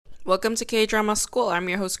Welcome to K-Drama School. I'm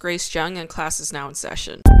your host, Grace Jung, and class is now in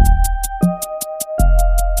session.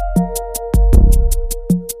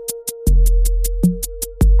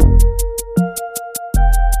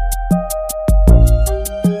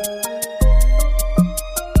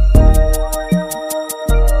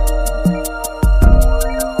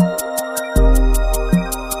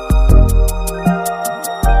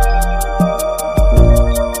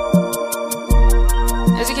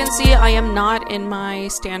 I am not in my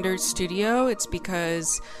standard studio. It's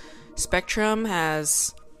because Spectrum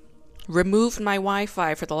has removed my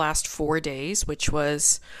Wi-Fi for the last 4 days, which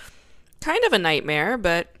was kind of a nightmare,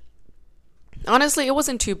 but honestly, it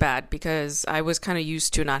wasn't too bad because I was kind of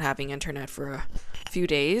used to not having internet for a few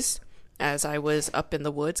days as I was up in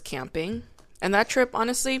the woods camping. And that trip,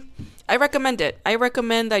 honestly, I recommend it. I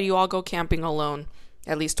recommend that you all go camping alone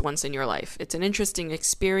at least once in your life. It's an interesting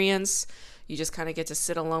experience. You just kind of get to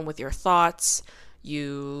sit alone with your thoughts.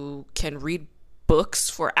 You can read books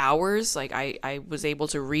for hours. Like I was able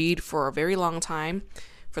to read for a very long time,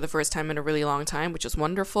 for the first time in a really long time, which was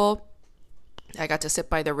wonderful. I got to sit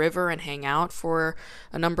by the river and hang out for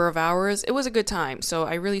a number of hours. It was a good time, so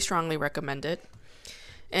I really strongly recommend it.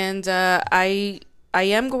 And I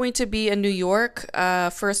am going to be in New York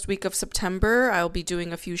first week of September. I'll be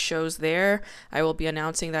doing a few shows there. I will be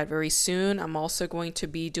announcing that very soon. I'm also going to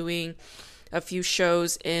be doing a few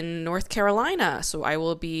shows in North Carolina, so I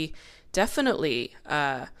will be definitely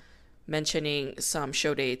mentioning some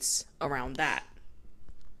show dates around that.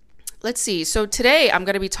 Let's see. So today I'm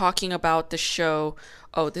going to be talking about the show.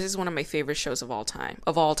 Oh, this is one of my favorite shows of all time.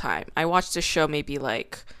 I watched this show maybe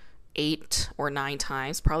like 8 or 9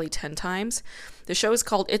 times, probably 10 times. The show is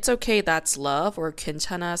called It's Okay, That's Love, or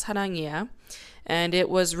괜찮아 사랑이야. And it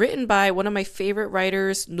was written by one of my favorite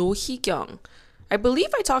writers, No Hee-kyung. I believe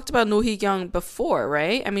I talked about No Hee-kyung before,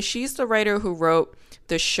 right? I mean, she's the writer who wrote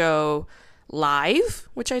the show Live,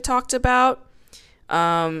 which I talked about.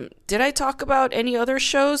 Did I talk about any other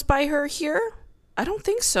shows by her here? I don't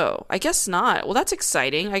think so. I guess not. Well, that's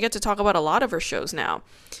exciting. I get to talk about a lot of her shows now.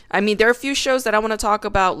 I mean, there are a few shows that I want to talk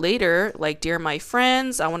about later, like Dear My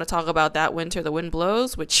Friends. I want to talk about That Winter the Wind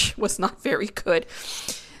Blows, which was not very good.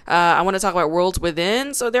 I want to talk about Worlds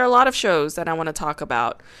Within. So there are a lot of shows that I want to talk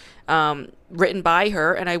about written by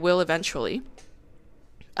her, and I will eventually.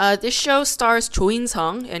 This show stars Cho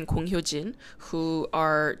In-sung and Kong Hyo-jin, who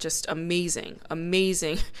are just amazing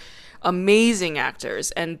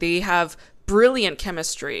actors, and they have brilliant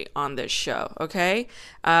chemistry on this show, okay?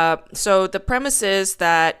 So the premise is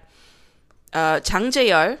that Jang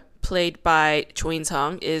Jae-yeol, played by Cho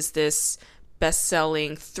In-sung, is this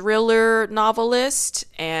best-selling thriller novelist,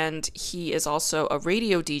 and he is also a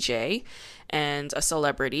radio DJ and a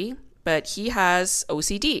celebrity, but he has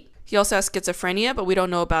OCD. He also has schizophrenia, but we don't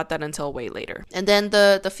know about that until way later. And then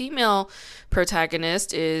the female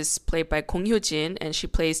protagonist is played by Kong Hyo-jin, and she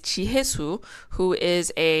plays Ji Hae-soo, who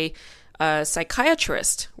is a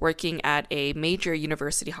psychiatrist working at a major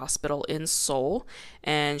university hospital in Seoul.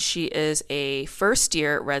 And she is a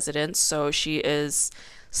first-year resident, so she is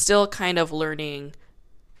still kind of learning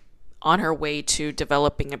on her way to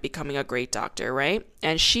developing and becoming a great doctor, right?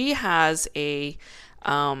 And she has a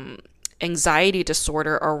anxiety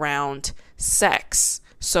disorder around sex.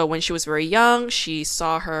 So when she was very young, she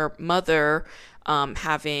saw her mother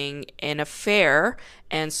having an affair,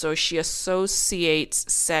 and so she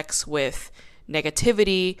associates sex with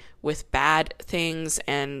negativity, with bad things,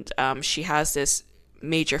 and she has this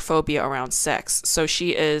major phobia around sex. So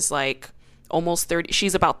she is like almost 30,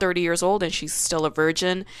 she's about 30 years old, and she's still a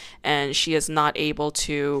virgin, and she is not able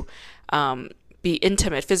to be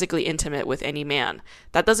intimate, physically intimate with any man.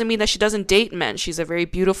 That doesn't mean that she doesn't date men. She's a very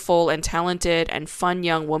beautiful and talented and fun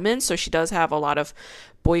young woman, so she does have a lot of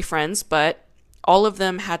boyfriends, but all of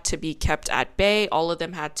them had to be kept at bay. All of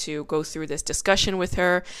them had to go through this discussion with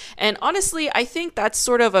her. And honestly, I think that's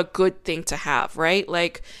sort of a good thing to have, right?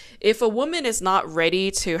 Like, if a woman is not ready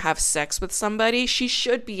to have sex with somebody, she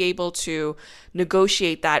should be able to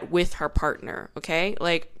negotiate that with her partner, okay?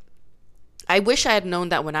 Like, I wish I had known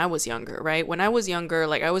that when I was younger, right? When I was younger,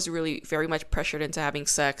 like, I was really very much pressured into having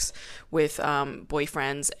sex with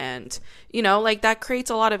boyfriends, and, you know, like, that creates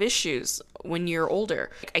a lot of issues when you're older.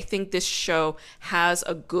 I think this show has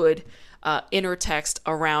a good inner text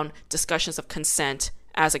around discussions of consent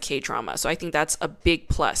as a K-drama. So I think that's a big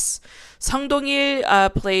plus. Sung Dong-il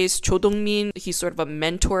plays Cho Dong-min. He's sort of a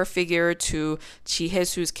mentor figure to Ji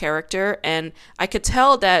Hae-soo's character. And I could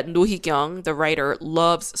tell that No Hee-kyung, the writer,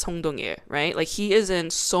 loves Sung Dong-il, right? Like, he is in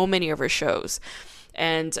so many of her shows.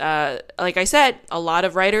 And like I said, a lot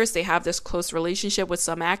of writers, they have this close relationship with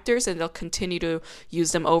some actors and they'll continue to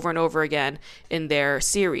use them over and over again in their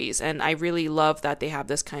series. And I really love that they have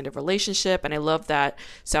this kind of relationship. And I love that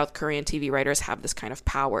South Korean TV writers have this kind of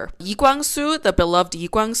power. Lee Kwang-soo, the beloved Lee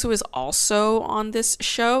Kwang-soo, is also on this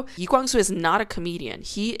show. Lee Kwang-soo is not a comedian.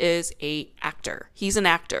 He is a actor. He's an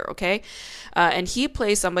actor, okay? And he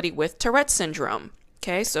plays somebody with Tourette syndrome.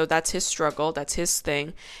 Okay, so that's his struggle, that's his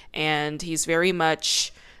thing, and he's very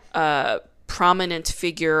much a prominent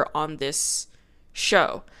figure on this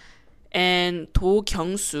show. And Do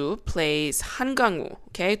Kyung-soo plays Han Kang-woo.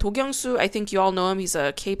 Okay, Do Kyung-soo, I think you all know him. He's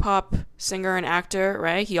a K-pop singer and actor,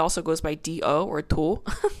 right? He also goes by Do or Do.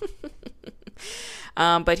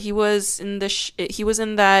 But he was in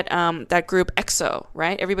that group EXO,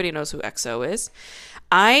 right? Everybody knows who EXO is.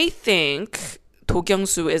 I think Do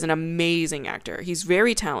Kyung-soo is an amazing actor. He's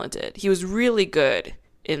very talented. He was really good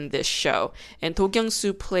in this show. And Do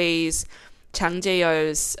Kyung-soo plays Chang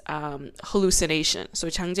Jae-yeol's hallucination. So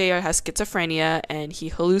Chang Jae-yeol has schizophrenia and he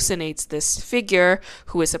hallucinates this figure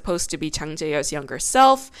who is supposed to be Chang Jae-yeol's younger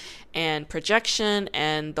self, and projection,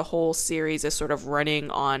 and the whole series is sort of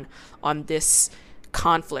running on this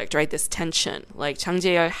conflict, right? This tension. Like Chang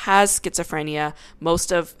Jae-yeol has schizophrenia.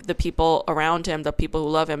 Most of the people around him, the people who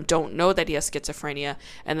love him, don't know that he has schizophrenia.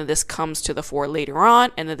 And then this comes to the fore later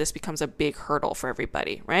on, and then this becomes a big hurdle for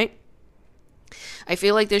everybody, right? I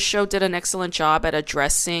feel like this show did an excellent job at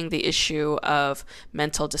addressing the issue of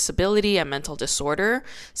mental disability and mental disorder.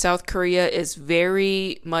 South Korea is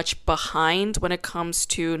very much behind when it comes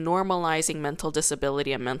to normalizing mental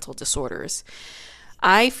disability and mental disorders.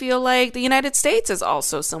 I feel like the United States is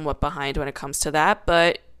also somewhat behind when it comes to that,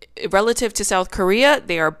 but relative to South Korea,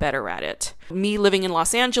 they are better at it. Me living in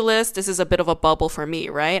Los Angeles, this is a bit of a bubble for me,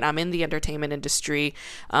 right? I'm in the entertainment industry.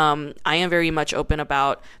 I am very much open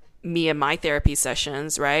about me and my therapy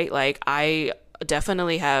sessions, right? Like I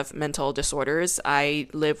definitely have mental disorders. I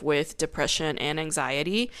live with depression and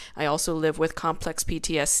anxiety. I also live with complex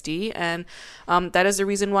PTSD. And that is the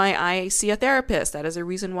reason why I see a therapist. That is the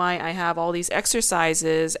reason why I have all these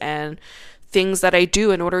exercises and things that I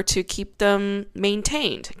do in order to keep them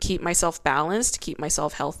maintained, keep myself balanced, keep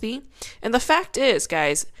myself healthy. And the fact is,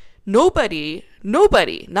 guys, nobody,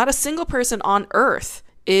 not a single person on earth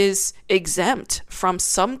is exempt from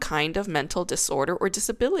some kind of mental disorder or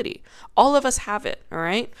disability. All of us have it, all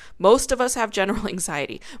right? Most of us have general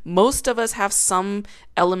anxiety. Most of us have some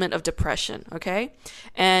element of depression, okay?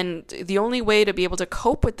 And the only way to be able to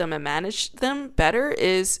cope with them and manage them better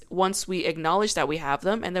is once we acknowledge that we have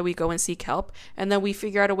them, and then we go and seek help, and then we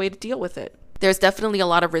figure out a way to deal with it. There's definitely a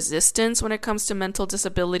lot of resistance when it comes to mental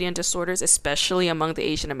disability and disorders, especially among the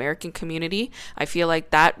Asian American community. I feel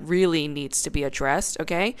like that really needs to be addressed,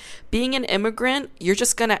 okay? Being an immigrant, you're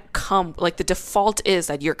just gonna like the default is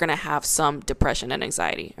that you're gonna have some depression and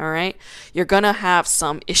anxiety, all right? You're gonna have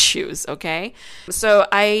some issues, okay? So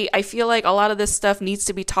I feel like a lot of this stuff needs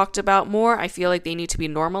to be talked about more. I feel like they need to be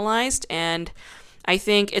normalized, and I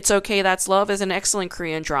think It's Okay, That's Love is an excellent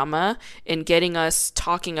Korean drama in getting us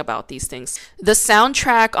talking about these things. The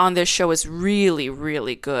soundtrack on this show is really,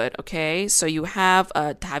 really good, okay? So you have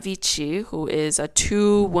Davichi, who is a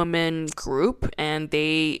two-woman group, and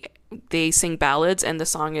they sing ballads, and the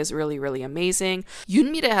song is really, really amazing.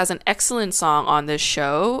 Yoon Mi-rae has an excellent song on this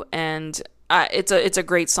show, and it's a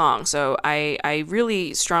great song, so I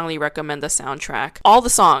really strongly recommend the soundtrack. All the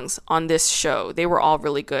songs on this show, they were all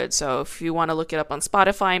really good. So if you want to look it up on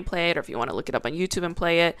Spotify and play it, or if you want to look it up on YouTube and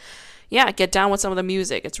play it, yeah, get down with some of the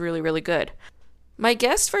music. It's really, really good. My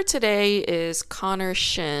guest for today is Connor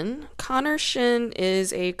Shin. Connor Shin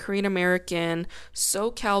is a Korean American,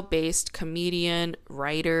 SoCal-based comedian,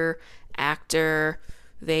 writer, actor.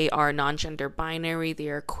 They are non-gender binary, they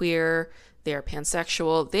are queer, they are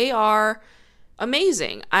pansexual. They are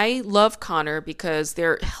amazing. I love Connor because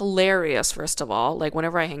they're hilarious, first of all. Like,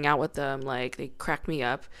 whenever I hang out with them, like, they crack me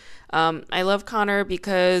up. I love Connor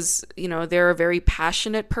because, they're a very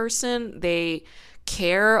passionate person. They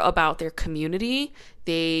care about their community.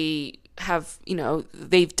 They have,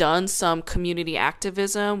 they've done some community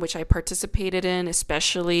activism, which I participated in,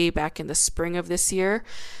 especially back in the spring of this year.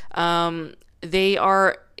 They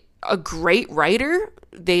are a great writer.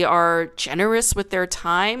 They are generous with their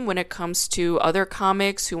time when it comes to other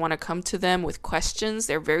comics who want to come to them with questions.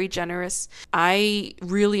 They're very generous. I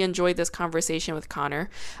really enjoyed this conversation with Connor.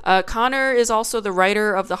 Connor is also the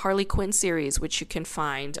writer of the Harley Quinn series, which you can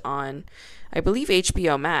find on, I believe,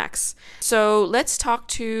 HBO Max. So let's talk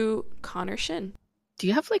to Connor Shin. Do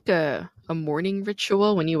you have like a morning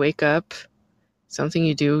ritual when you wake up? Something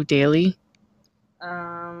you do daily?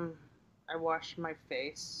 I wash my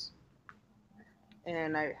face.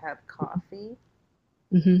 and I have coffee,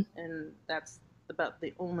 Hmm. and that's about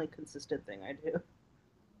the only consistent thing I do.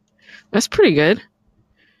 That's pretty good.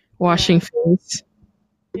 Washing Yeah, face,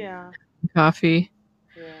 yeah, coffee,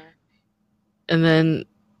 yeah. and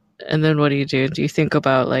then what do you do? Do you think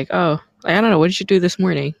about like, oh, I don't know, what did you do this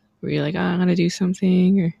morning? Were you like, oh, I'm gonna do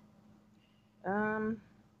something, or Um,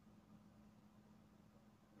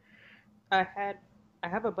 I had I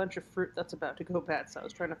have a bunch of fruit that's about to go bad, so I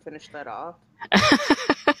was trying to finish that off,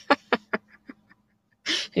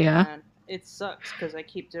 yeah, and it sucks because I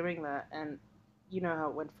keep doing that, and you know how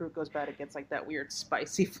when fruit goes bad, it gets like that weird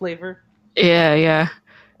spicy flavor. yeah, yeah,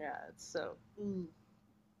 Yeah, it's so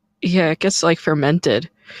yeah. It gets like fermented.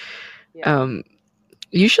 yeah, Um,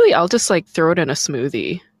 Usually I'll just like throw it in a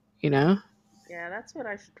smoothie, you know? yeah. That's what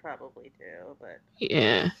I should probably do, but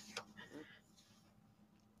Yeah,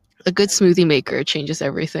 a good I'm smoothie maker changes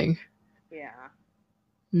everything. yeah.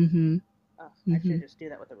 Mm-hmm. I should Mm-hmm. just do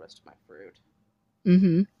that with the rest of my fruit.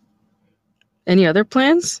 Mm-hmm. Any other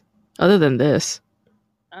plans other than this?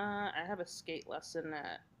 I have a skate lesson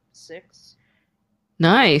at 6.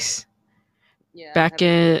 Nice. Yeah, I'm Back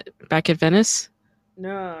having. at back at Venice.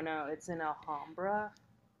 No, no, it's in Alhambra,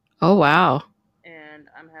 Oh wow. and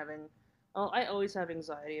I'm having. Well, I always have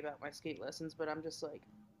anxiety about my skate lessons, but I'm just like,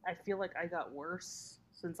 I feel like I got worse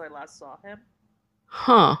since I last saw him,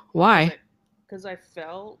 Huh? because Why? I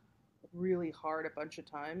fell really hard a bunch of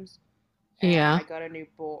times, and Yeah. I got a new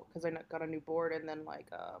board because I got a new board, and then like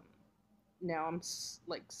now I'm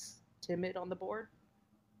like timid on the board.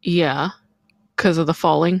 Yeah. Because of the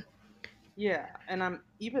falling. Yeah, and I'm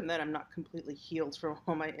even then I'm not completely healed from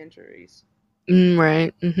all my injuries.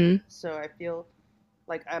 Right. Mm-hmm. So I feel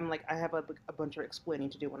like I have a bunch of explaining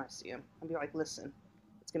to do when I see him. I'll be like, listen,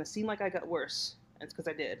 it's gonna seem like I got worse, and it's because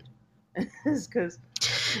I did. It's because,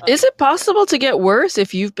 uh, Is it possible to get worse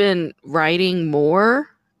if you've been writing more?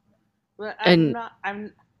 but I'm And not.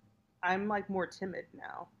 I'm like more timid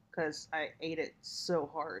now because I ate it so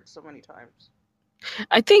hard so many times.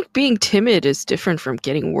 I think being timid is different from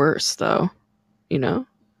getting worse, though. You know?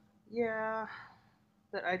 Yeah,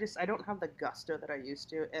 that I don't have the gusto that I used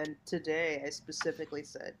to. And today I specifically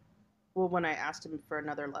said, well, when I asked him for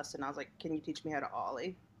another lesson, I was like, "Can you teach me how to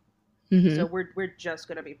ollie?" Mm-hmm. So we're just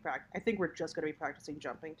gonna be I think we're just gonna be practicing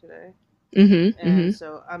jumping today. Mm-hmm. And Mm-hmm.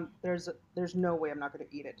 so there's no way I'm not gonna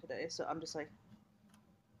eat it today. So I'm just like,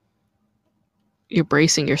 You're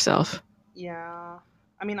bracing yourself. yeah.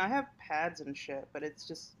 I mean, I have pads and shit, but it's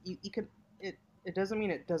just you can it doesn't mean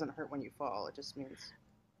it doesn't hurt when you fall. It just means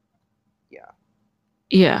yeah.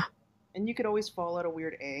 Yeah. And you could always fall at a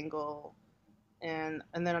weird angle. And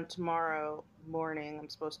then on tomorrow morning, I'm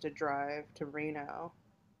supposed to drive to Reno,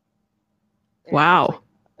 and Wow.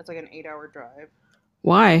 it's like an 8 hour drive.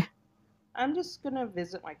 Why? I'm just gonna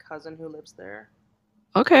visit my cousin who lives there,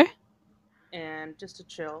 Okay. and just to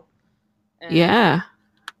chill. And Yeah.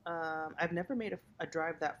 I've never made a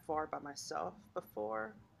drive that far by myself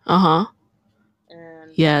before, Uh-huh.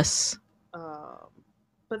 and Yes. um,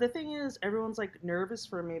 but the thing is, everyone's like nervous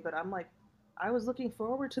for me, but I'm like, I was looking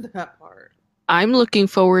forward to that part I'm looking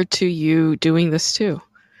forward to you doing this too.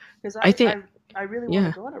 because I think I really want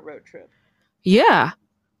to yeah. go on a road trip. Yeah.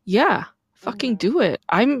 Yeah. Fucking Hmm. do it.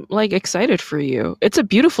 I'm like excited for you. It's a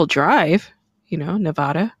beautiful drive,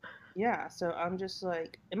 Nevada. Yeah, so I'm just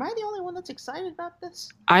like, am I the only one that's excited about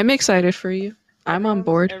this? I'm excited for you. I'm on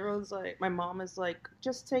board. Everyone's like, my mom is like,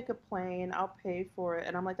 just take a plane, I'll pay for it,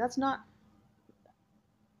 and I'm like, that's not.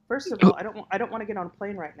 First of all, I don't want to get on a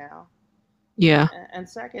plane right now, Yeah. and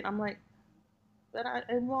second, I'm like, but I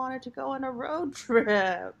wanted to go on a road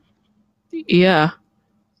trip, Yeah.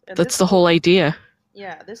 and That's this the whole whole idea.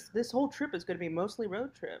 yeah this whole trip is going to be mostly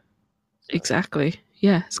road trip. So Exactly.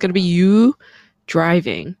 Yeah. It's going to be yeah, you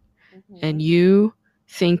driving and mhm, you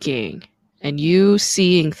thinking and mhm, you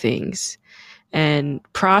seeing things and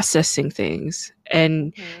yeah, processing things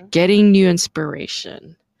and mhm, getting new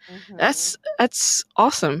inspiration. mhm, That's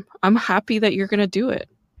awesome. I'm happy that you're gonna do it.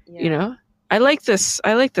 You yeah, know, I like this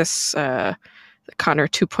Connor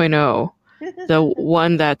 2.0, the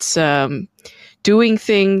one that's doing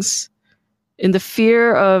things in the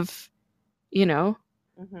fear of, you know,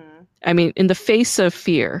 mhm, I mean, in the face of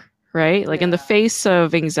fear, right? Like in the yeah, face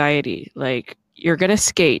of anxiety, like you're gonna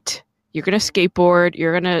skate, you're gonna mhm, skateboard,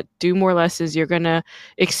 you're gonna do more lessons, you're gonna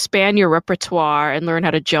expand your repertoire and learn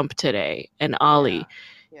how to jump today and yeah, ollie.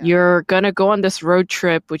 yeah, You're gonna go on this road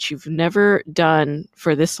trip, which you've never done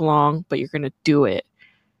for this long, but you're gonna do it,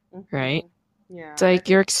 right? mhm, It's yeah. like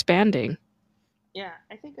you're expanding.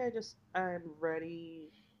 I think I'm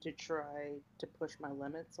ready to try to push my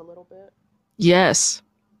limits a little bit. Yes,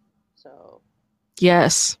 So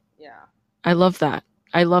yes. yeah, I love that.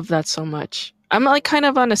 I love that so much. I'm like kind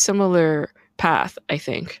of on a similar path, I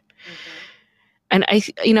think. Mm-hmm. And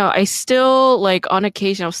I still like on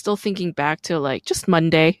occasion, I was still thinking back to like just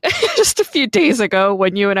Monday, just a few days ago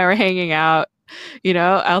when you and I were hanging out,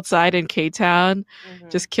 outside in K Town, Mm-hmm.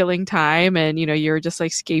 just killing time. And, you were just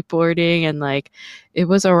like skateboarding and like it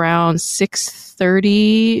was around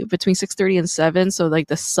 6:30, between 6:30 and 7. So like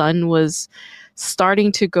the sun was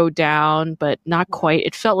starting to go down, but not Mm-hmm. quite.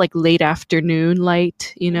 It felt like late afternoon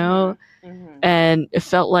light, Mm-hmm. Mm-hmm. and it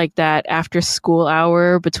felt like that after school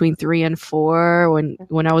hour between 3 and 4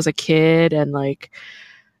 when I was a kid, and like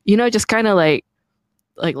just kind of like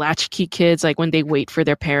latchkey kids, like when they wait for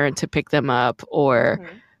their parent to pick them up, or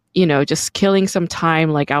Mm-hmm. just killing some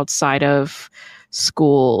time like outside of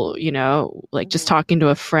school, like just Mm-hmm. talking to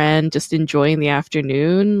a friend, just enjoying the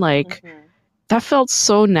afternoon, like Mm-hmm. that felt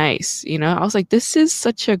so nice. I was like, this is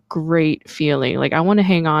such a great feeling. Like, I want to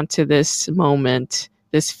hang on to this moment,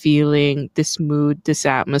 this feeling, this mood, this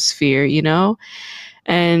atmosphere,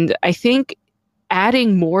 And I think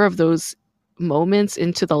adding more of those moments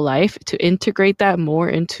into the life to integrate that more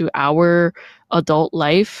into our adult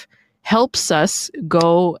life helps us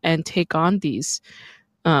go and take on these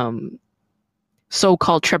um,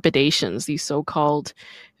 so-called trepidations, these so-called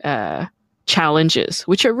uh, challenges,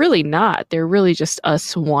 which are really not. They're really just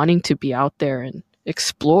us wanting to be out there and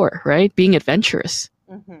explore, right? Being adventurous.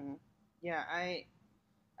 Mm-hmm. Yeah, I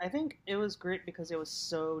think it was great because it was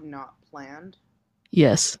so not planned,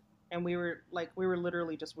 Yes. and we were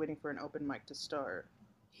literally just waiting for an open mic to start.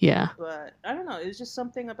 Yeah. But I don't know, it was just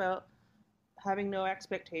something about having no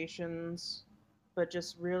expectations, but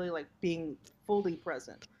just really like being fully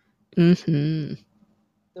present. Hmm.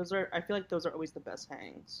 I feel like those are always the best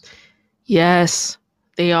hangs. Yes,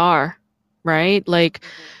 they are. Right? Like,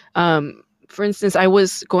 Mhm. for instance, I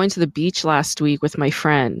was going to the beach last week with my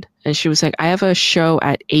friend, and she was like, I have a show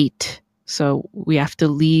at 8, so we have to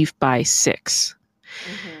leave by 6.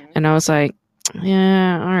 Mhm. And I was like,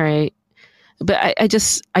 yeah, all right. But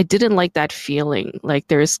I didn't like that feeling. Like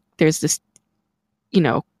there's this, you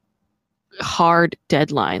know, hard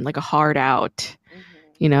deadline, like a hard out,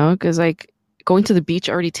 Mhm. because like going to the beach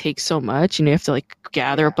already takes so much, and you have to like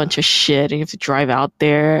gather a Yeah. bunch of shit and you have to drive out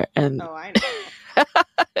there and Oh, I know.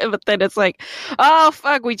 but then it's like, oh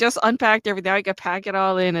fuck, we just unpacked everything. I can pack it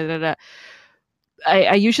all in and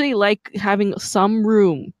I usually like having some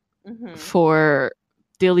room Mhm. for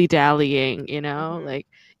dilly dallying, Mhm. like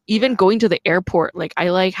even Yeah. going to the airport, like I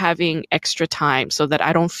like having extra time so that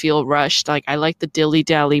I don't feel rushed. Like I like the dilly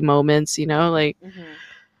dally moments, like Mhm.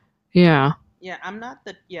 yeah. Yeah,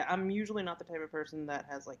 I'm usually not the type of person that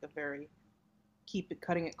has like a very keep it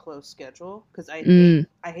cutting it close schedule because Mm,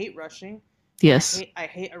 I hate rushing and yes. I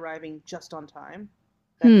hate arriving just on time.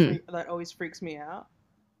 Hmm. That always freaks me out.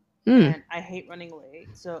 Hmm. And I hate running late,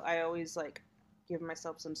 so I always like give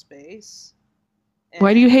myself some space. And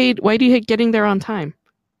Why do you hate getting there on time?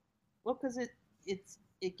 well, because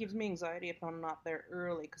it gives me anxiety if I'm not there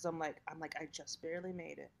early because I'm like I just barely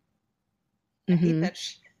made it. I hate Mm-hmm. that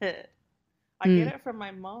shit. I get Hmm. it from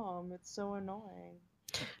my mom. It's so annoying.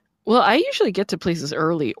 Well, I usually get to places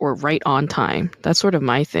early or right on time. That's sort of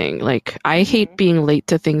my thing. Like, I hate Mhm. being late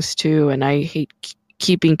to things too, and I hate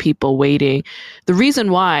keeping people waiting. The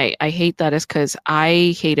reason why I hate that is because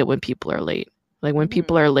I hate it when people are late. Like, when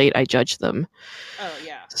people Mhm. are late, I judge them. Oh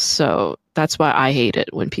yeah. So that's why I hate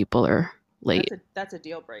it when people are late. That's a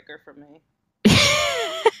deal breaker for me.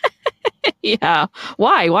 Yeah.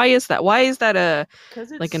 Why? Why is that? Why is that a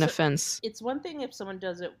Cause like an offense? it's one thing if someone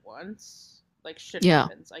does it once, like shit Yeah.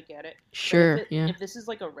 happens, I get it. But Sure. Yeah. if this is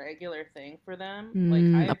like a regular thing for them,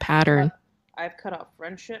 like A pattern. I've cut off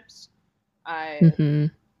friendships, I've Mm-hmm.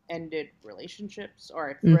 ended relationships, or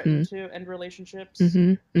I Mm-hmm. threatened to end relationships, Mm-hmm.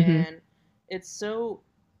 Mm-hmm. and it's so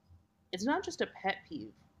it's not just a pet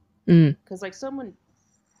peeve, Mm. because like someone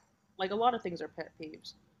like a lot of things are pet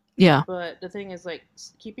peeves, Yeah. but the thing is like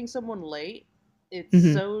keeping someone late, it's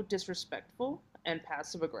Mm-hmm. so disrespectful and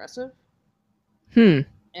passive aggressive. Hmm.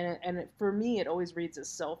 For me, it always reads as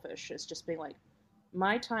selfish. It's just being like,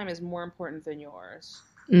 my time is more important than yours,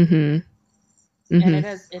 Mm-hmm. and Mm-hmm.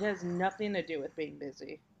 it has nothing to do with being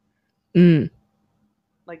busy. Mm.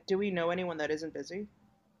 Like, do we know anyone that isn't busy?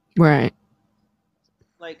 Right.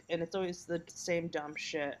 Like, and it's always the same dumb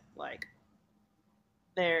shit. Like,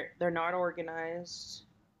 they're not organized.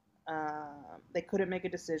 They couldn't make a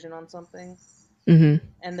decision on something, Mm-hmm.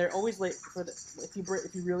 and they're always late for the. If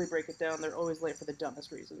you really break it down, they're always late for the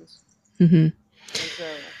dumbest reasons. Mm-hmm. And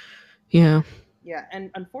so, Yeah. yeah, and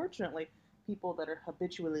unfortunately, people that are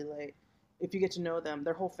habitually late, if you get to know them,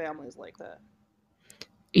 their whole family is like that.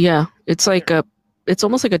 Yeah. It's Like like they're a it's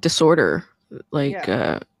almost like a disorder. Like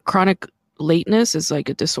Yeah. chronic lateness is like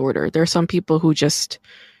a disorder. There are some people who just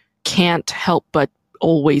can't help but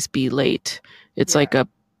always be late. It's like Yeah.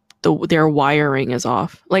 their wiring is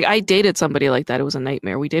off. Like I dated somebody like that. It was a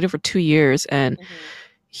nightmare. We dated for 2 years, and Hmm.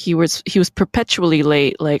 he was perpetually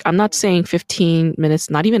late. Like I'm not saying 15 minutes,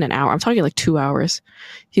 not even an hour. I'm talking like 2 hours.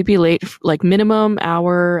 He'd be late like minimum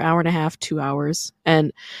hour, hour and a half, 2 hours.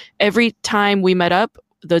 And every time we met up,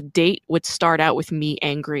 the date would start out with me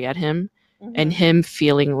angry at him and Hmm. him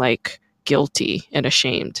feeling like guilty and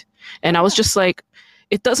ashamed. And I was Yeah. just like,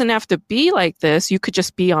 it doesn't have to be like this. You could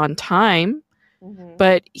just be on time. Hmm.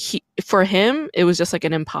 But for him, it was just like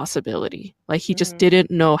an impossibility. Like he just Hmm.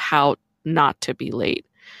 didn't know how not to be late.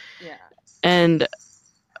 Yeah. And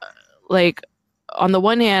like on the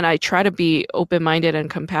one hand, I try to be open-minded and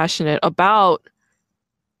compassionate about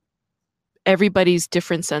everybody's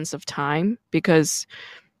different sense of time, because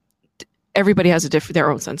everybody has their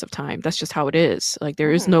own sense of time. That's just how it is. Like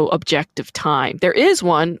there is Hmm. no objective time. There is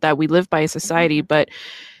one that we live by in society, Hmm. but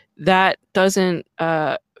that doesn't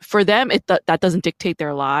for them that doesn't dictate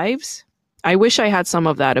their lives. I wish I had some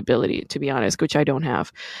of that ability, to be honest, which I don't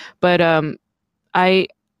have. But I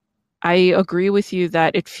I agree with you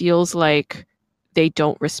that it feels like they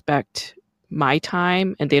don't respect my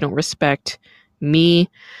time and they don't respect me.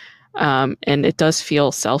 And it does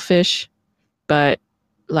feel selfish, but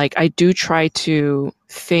like I do try to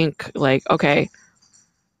think like, okay,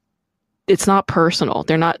 it's not personal.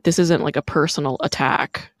 This isn't like a personal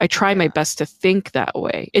attack. I try my Yeah. best to think that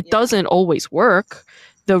way. It Yeah. doesn't always work.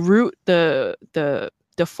 The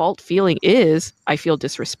default feeling is I feel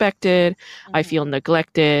disrespected, I feel Hmm.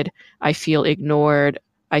 neglected, I feel ignored,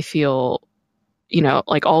 I feel,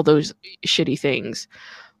 like all those shitty things.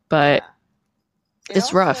 But Yeah. It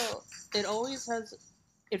it's rough. also, it always has,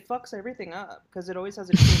 it fucks everything up because it always has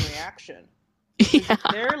a chain reaction. Because if Yeah.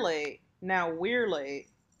 they're late, now we're late.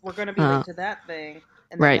 We're going to be Uh, late to that thing,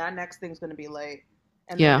 and then right. that next thing's going to be late,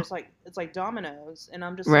 and then Yeah. just like it's like dominoes. And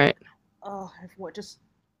I'm just Right. like, oh, what? Just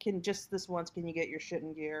this once, can you get your shit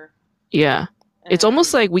in gear? Yeah. It's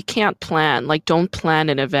almost And like we can't plan. Like, don't plan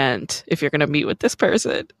an event if you're going to meet with this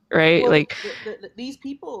person, right? well, Like, these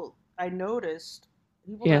people I noticed,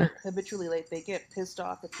 people that yeah. are habitually late, they get pissed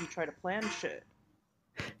off if you try to plan shit.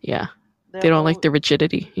 Yeah. They They'll don't like go, the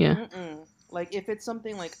rigidity. Yeah. mm-mm. Like if it's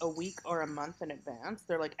something like a week or a month in advance,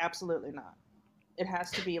 they're like, absolutely not. It has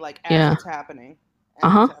to be like as Yeah. it's happening, as it's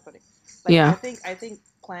Uh-huh. happening. Like Yeah. I think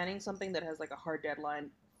planning something that has like a hard deadline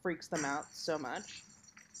freaks them out so much.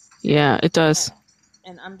 Yeah, it And, does.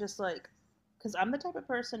 and I'm just like, because I'm the type of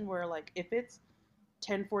person where like if it's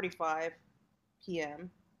 10:45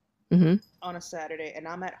 p.m. Mhm. on a Saturday and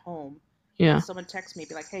I'm at home and Yeah. someone texts me,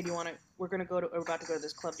 be like, hey, do you want to? We're about to go to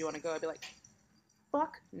this club. Do you want to go? I'd be like,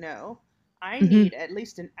 fuck no. I Mhm. need at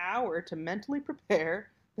least an hour to mentally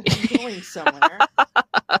prepare that I'm going somewhere,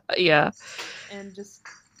 Yeah. and just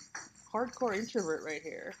hardcore introvert right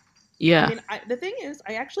here. I Yeah. mean, the thing is,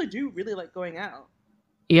 I actually do really like going out,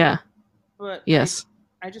 Yeah. but Yes.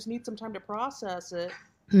 I just need some time to process it,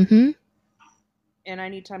 Mhm. and I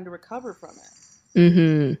need time to recover from it.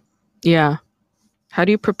 Mhm. Yeah. How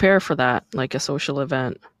do you prepare for that, like a social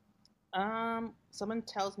event? Someone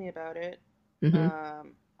tells me about it.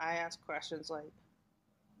 Mhm. I ask questions like,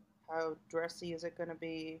 how dressy is it going to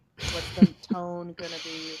be? What's the tone going to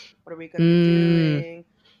be? What are we going to be Mm. doing?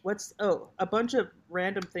 A bunch of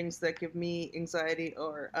random things that give me anxiety,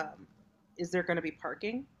 or is there going to be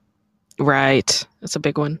parking? Right. That's a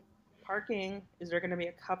big one. Parking, is there going to be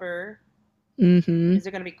a cover? Mhm. Is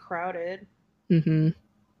it going to be crowded? Mhm.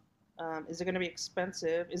 Is it going to be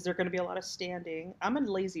expensive? Is there going to be a lot of standing? I'm a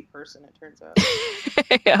lazy person, it turns out.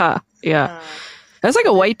 Yeah. Yeah. Uh, That's like a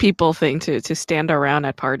is it white people thing to stand around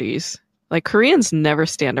at parties. Like Koreans never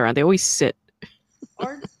stand around. They always sit.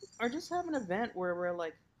 or or just have an event where we're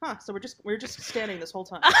like, huh? So we're just standing this whole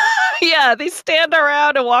time. Yeah, they stand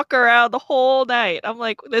around and walk around the whole night. I'm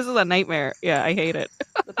like, this is a nightmare. Yeah, I hate it.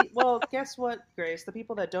 Well, guess what, Grace? The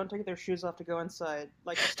people that don't take their shoes off to go inside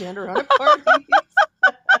like to stand around at parties.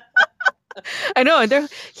 I know. And they're,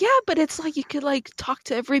 yeah, but it's like you could like talk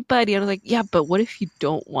to everybody. And I'm like, yeah, but what if you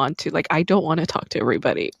don't want to? Like, I don't want to talk to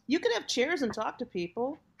everybody. You could have chairs and talk to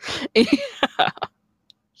people. Yeah.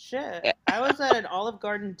 Shit. I was at an Olive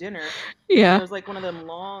Garden dinner, and it Yeah. was like one of them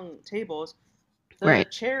long tables. The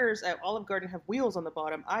Right. chairs at Olive Garden have wheels on the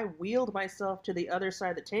bottom. I wheeled myself to the other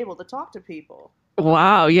side of the table to talk to people.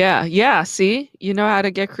 Wow. Yeah. Yeah. See, you know how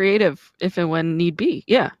to get creative if and when need be.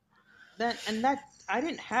 Yeah. That I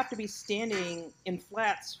didn't have to be standing in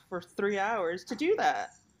flats for 3 hours to do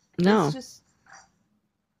that. It's No. just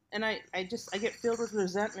and I get filled with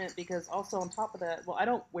resentment because also on top of that, well, I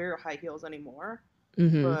don't wear high heels anymore,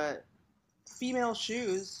 Mm-hmm. but female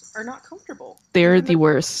shoes are not comfortable. They're the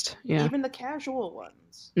worst. Yeah. Even the casual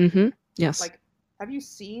ones. Mm-hmm. Yes. Like, have you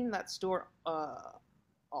seen that store,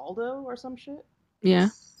 Aldo or some shit? Yeah.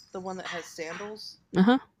 The one that has sandals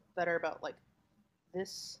Uh-huh. that are about like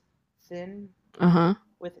this thin Uh-huh.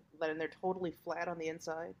 and they're totally flat on the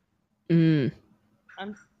inside. Mm.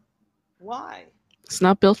 I'm why? It's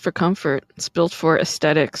not built for comfort. It's built for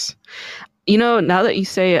aesthetics. You know, now that you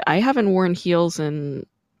say it, I haven't worn heels in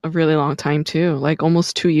a really long time too. Like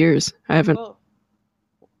almost 2 years. I haven't. Oh,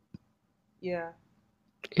 yeah.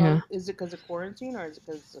 Yeah. Is it because of quarantine or is it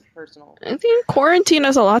because of personal? I think quarantine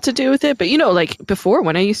has a lot to do with it. But you know, like before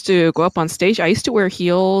when I used to go up on stage, I used to wear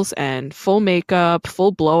heels and full makeup,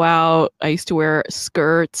 full blowout. I used to wear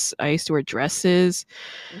skirts. I used to wear dresses.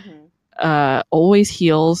 Mm-hmm. Always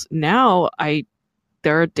heels. Now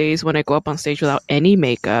there are days when I go up on stage without any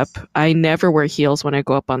makeup. I never wear heels when I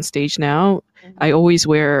go up on stage now. Mm-hmm. I always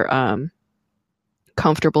wear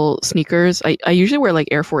comfortable sneakers. I usually wear like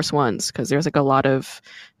Air Force Ones because there's like a lot of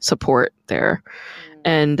support there. Mm-hmm.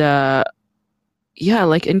 And yeah,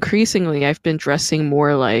 like increasingly I've been dressing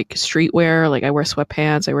more like streetwear. Like I wear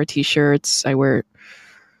sweatpants, I wear t-shirts, I wear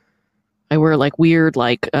like weird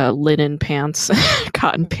like linen pants,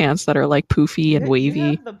 cotton pants that are like poofy and wavy. You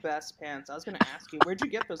have the best pants. I was going to ask you, where'd you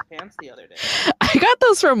get those pants the other day? I got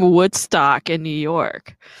those from Woodstock in New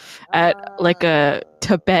York at like a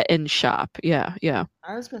Tibetan shop. Yeah, yeah.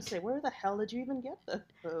 I was going to say, where the hell did you even get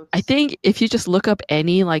those? I think if you just look up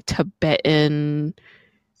any like Tibetan,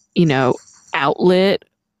 you know, outlet,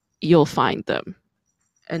 you'll find them.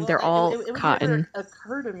 And they're all it cotton. Never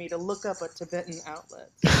occur to me to look up a Tibetan outlet.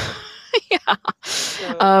 Yeah.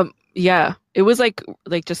 So, yeah. It was like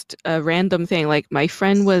just a random thing. Like my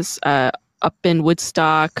friend was up in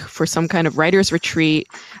Woodstock for some kind of writer's retreat.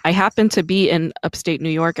 I happened to be in upstate New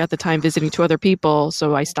York at the time visiting two other people,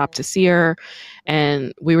 so I stopped to see her,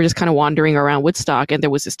 and we were just kind of wandering around Woodstock, and there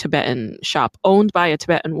was this Tibetan shop owned by a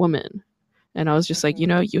Tibetan woman. And I was just like, you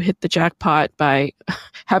know, you hit the jackpot by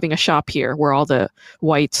having a shop here where all the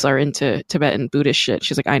whites are into Tibetan Buddhist shit.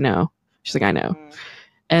 She's like, I know. She's like, I know.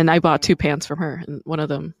 And I bought 2 pants from her, and one of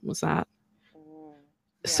them was that. Yeah,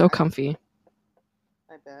 So comfy.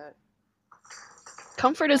 I bet.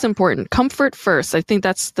 Comfort is important. Comfort first. I think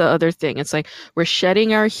that's the other thing. It's like we're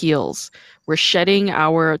shedding our heels. We're shedding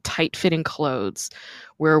our tight-fitting clothes.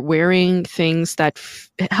 We're wearing things that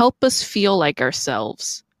help us feel like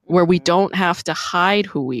ourselves, where we don't have to hide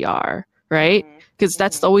who we are, right? Because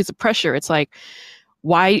that's always the pressure. It's like,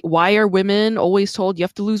 why are women always told you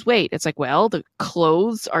have to lose weight? It's like, well, the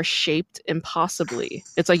clothes are shaped impossibly.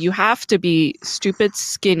 It's like you have to be stupid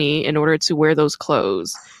skinny in order to wear those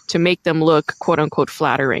clothes, to make them look quote unquote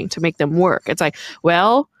flattering, to make them work. It's like,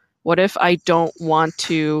 well, what if I don't want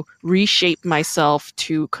to reshape myself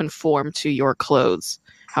to conform to your clothes?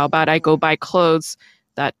 How about I go buy clothes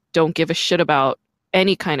that don't give a shit about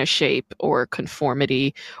any kind of shape or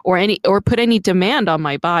conformity or put any demand on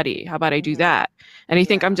my body? How about I do that? And I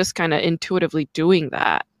think I'm just kind of intuitively doing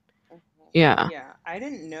that. Yeah. Yeah. I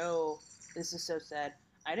didn't know, this is so sad,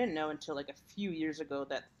 I didn't know until like a few years ago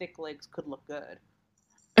that thick legs could look good.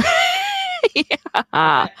 Yeah.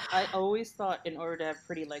 I always thought in order to have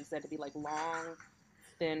pretty legs they had to be like long,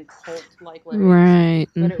 thin, Colt-like legs. Right.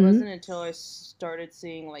 But it wasn't until I started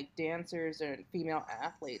seeing like dancers and female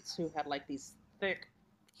athletes who had like these thick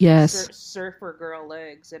surfer girl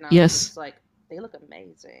legs, and I was just like, they look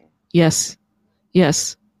amazing. Yes.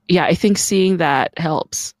 Yeah, I think seeing that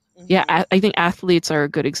helps. Yeah, I think athletes are a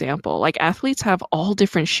good example. Like athletes have all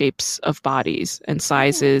different shapes of bodies and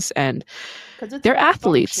sizes, and they're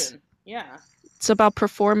athletes. Function. Yeah. It's about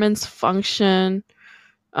performance, function.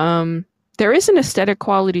 There is an aesthetic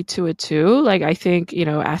quality to it too. Like I think, you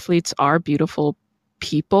know, athletes are beautiful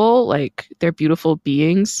people, like they're beautiful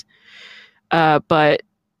beings. But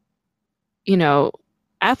you know,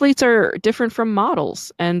 athletes are different from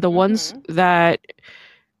models, and the ones that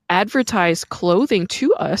advertise clothing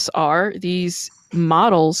to us are these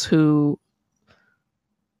models who,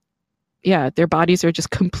 yeah, their bodies are just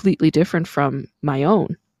completely different from my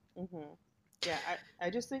own. Yeah, I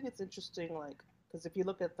just think it's interesting, like, because if you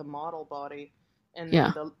look at the model body and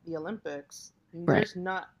the Olympics, there's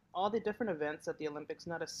not all the different events at the Olympics,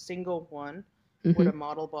 not a single one would a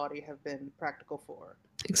model body have been practical for.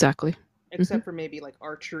 Exactly. Except for maybe like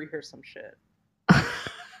archery or some shit.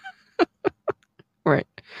 Right.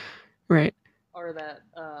 Or that,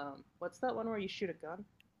 what's that one where you shoot a gun?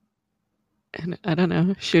 And I don't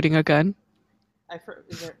know, shooting a gun.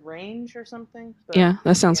 Is it range or something? But, yeah,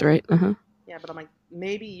 that sounds right. Yeah, but I'm like,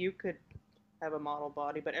 maybe you could have a model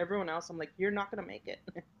body, but everyone else, I'm like, you're not gonna make it.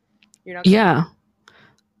 You're not. Yeah,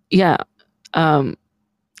 yeah. Um,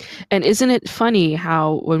 and isn't it funny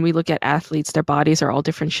how when we look at athletes, their bodies are all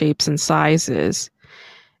different shapes and sizes,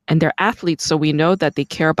 and they're athletes, so we know that they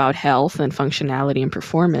care about health and functionality and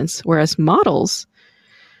performance. Whereas models,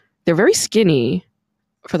 they're very skinny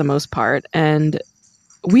for the most part, and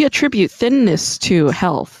we attribute thinness to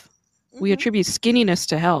health. We attribute skinniness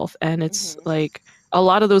to health, and it's like a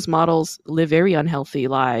lot of those models live very unhealthy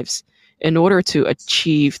lives in order to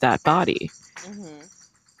achieve that body.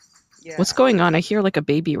 Yeah. What's going on? I hear like a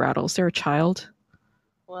baby rattle. Is there a child?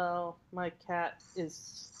 Well, my cat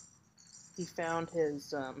he found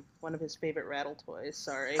his one of his favorite rattle toys.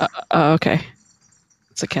 Sorry. Okay.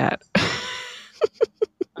 It's a cat.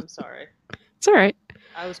 I'm sorry. It's all right.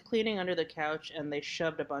 I was cleaning under the couch and they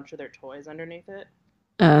shoved a bunch of their toys underneath it.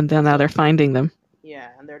 And then now they're finding them. Yeah,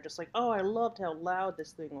 and they're just like, oh, I loved how loud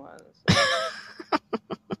this thing was.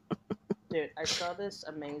 Dude, I saw this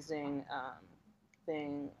amazing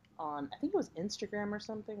thing on, I think it was Instagram or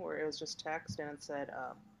something, where it was just text and it said,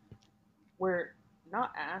 we're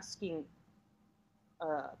not asking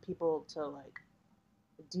people to like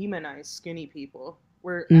demonize skinny people.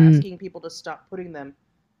 We're asking people to stop putting them,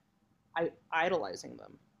 idolizing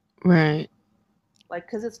them. Right. Like,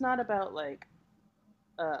 because it's not about like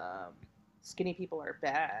skinny people are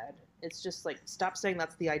bad. It's just like, stop saying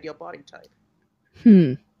that's the ideal body type.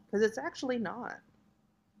 Because it's actually not.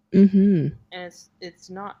 And it's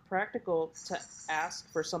not practical to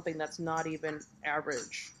ask for something that's not even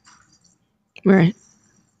average. Right.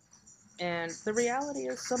 And the reality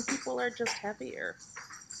is some people are just heavier.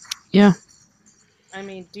 Yeah. I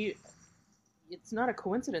mean, it's not a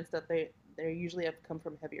coincidence that they usually have come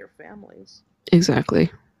from heavier families.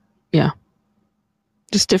 Exactly. Yeah.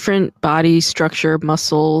 Just different body structure,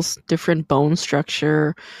 muscles, different bone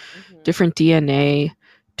structure, different DNA,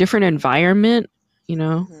 different environment, you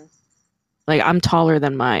know? Like, I'm taller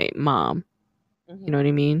than my mom. You know what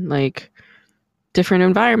I mean? Like, different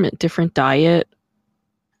environment, different diet,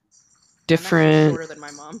 different... I'm actually shorter than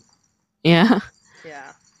my mom. Yeah?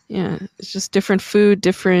 Yeah. Yeah. It's just different food,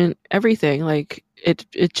 different everything. Like,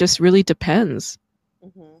 it just really depends.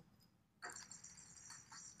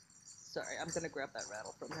 Sorry, I'm going to grab that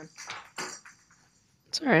rattle from him.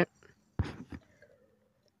 It's all right.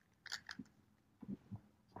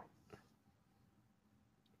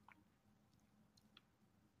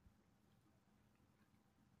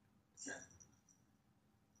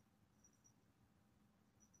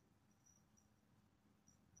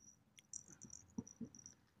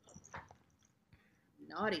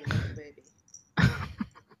 Naughty little baby.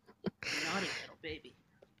 Naughty little baby.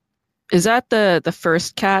 Is that the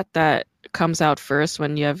first cat that comes out first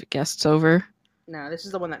when you have guests over? No, this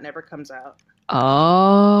is the one that never comes out.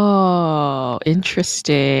 Oh,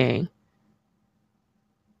 interesting.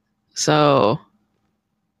 So,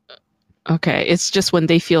 okay, it's just when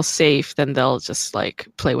they feel safe, then they'll just like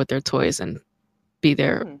play with their toys and be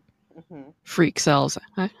their freak selves.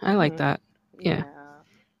 I like that. Yeah.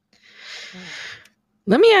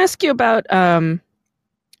 Let me ask you about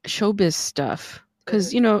showbiz stuff,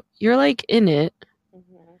 because you know you're like in it.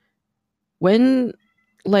 When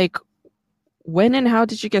and how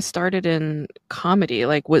did you get started in comedy?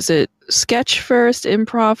 Like, was it sketch first,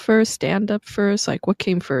 improv first, stand-up first? Like, what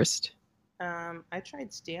came first? I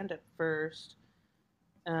tried stand-up first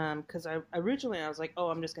because originally I was like, oh,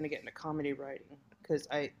 I'm just going to get into comedy writing because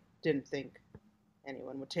I didn't think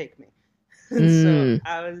anyone would take me. So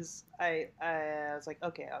I was like,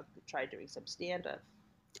 okay, I'll try doing some stand-up.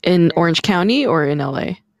 In Orange County or in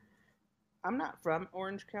LA? I'm not from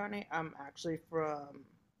Orange County. I'm actually from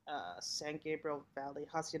San Gabriel Valley,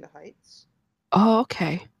 Hacienda Heights. Oh,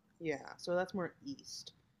 okay. Yeah, so that's more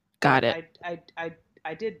east. Got it.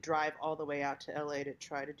 I did drive all the way out to LA to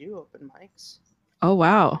try to do open mics. Oh,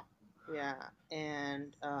 wow. Yeah,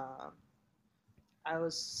 and I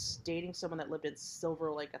was dating someone that lived in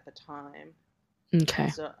Silver Lake at the time. Okay.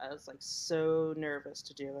 So I was like so nervous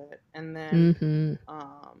to do it, and then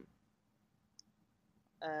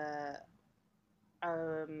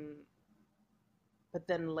but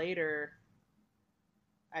then later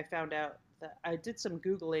I found out that I did some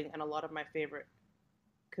Googling, and a lot of my favorite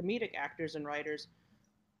comedic actors and writers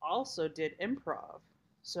also did improv.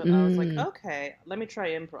 So I was like, okay, let me try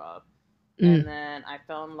improv. And then I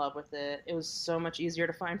fell in love with it. It was so much easier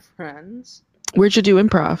to find friends. Where'd you do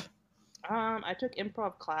improv? I took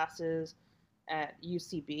improv classes at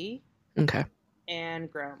UCB. Okay. And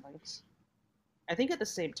Groundlings. I think at the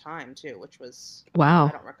same time too, which was wow.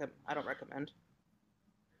 I don't recommend.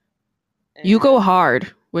 You go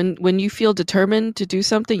hard. When you feel determined to do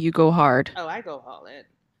something, you go hard. Oh, I go all in.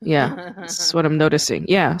 Yeah, that's what I'm noticing.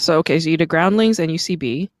 Yeah, so okay, so you did Groundlings and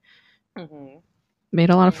UCB. Mm-hmm. Made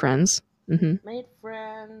a lot of friends. Mm-hmm. Made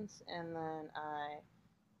friends, and then I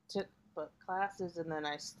took classes, and then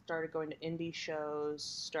I started going to indie shows,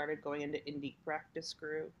 started going into indie practice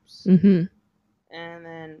groups, Mm-hmm. and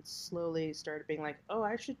then slowly started being like, oh,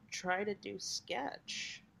 I should try to do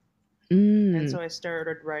sketch. And Mm. so I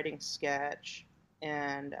started writing sketch,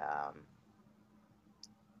 and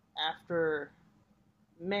after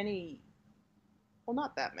many, well,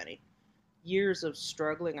 not that many years of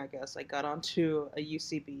struggling, I guess, I got onto a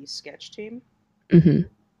UCB sketch team. Mm-hmm.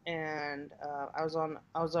 And I was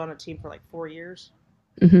on a team for like 4 years,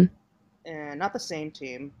 Mm-hmm. and not the same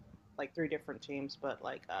team, like three different teams, but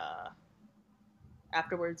like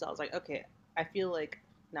afterwards I was like, okay, I feel like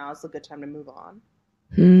now is a good time to move on,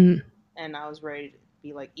 Mm. and I was ready to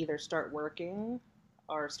be like either start working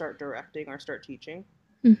or start directing or start teaching.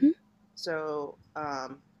 Mm-hmm. So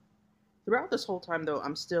throughout this whole time though,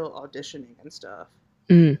 I'm still auditioning and stuff.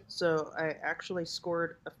 Mm. So I actually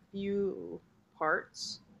scored a few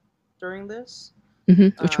parts during this.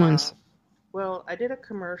 Mm-hmm. Which Uh, ones? well, I did a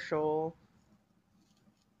commercial,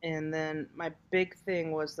 and then my big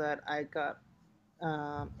thing was that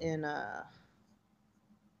in a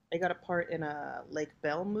I got a part in a Lake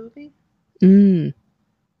Bell movie. Mm.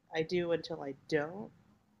 I do until I don't,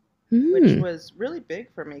 which Mm. was really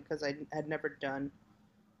big for me because I had never done.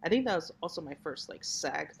 I think that was also my first like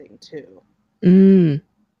SAG thing too. Mm.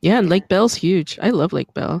 Yeah, and And Lake Bell's huge. I love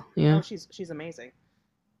Lake Bell. oh, Yeah. she's amazing,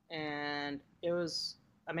 and it was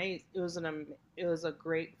amazing. It was a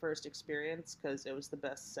great first experience because it was the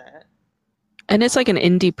best set. And it's like an Um,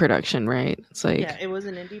 indie production, right? It's yeah, like it was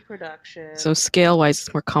an indie so production. scale wise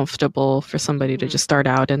it's more comfortable for somebody to Hmm. just start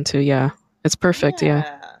out into, yeah. It's perfect, yeah.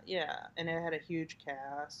 Yeah, yeah, and it had a huge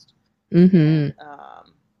cast. Mm-hmm. And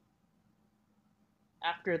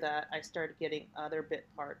after that, I started getting other bit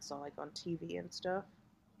parts on like on TV and stuff,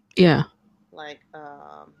 Yeah. like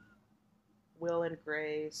Will and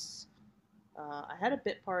Grace. I had a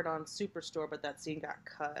bit part on Superstore, but that scene got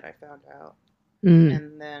cut. I found out, Mm.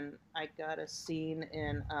 and then I got a scene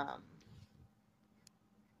in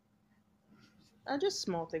just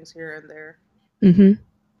small things here and there.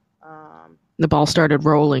 Mm-hmm. Um, The ball started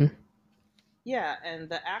rolling. yeah, and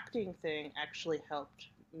the acting thing actually helped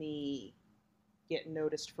me get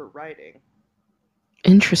noticed for writing.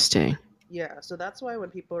 Interesting. Yeah, so that's why when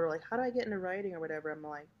people are like, "How do I get into writing or whatever?" I'm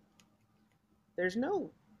like, "There's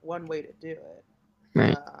no one way to do it."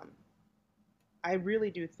 Right. Um, I really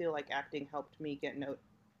do feel like acting helped me get note.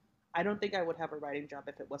 I don't think I would have a writing job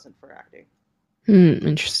if it wasn't for acting.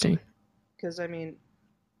 Interesting. Because I mean,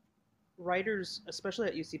 writers, especially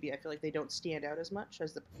at UCB, I feel like they don't stand out as much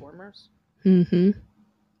as the performers. Mm-hmm.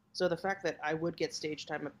 So the fact that I would get stage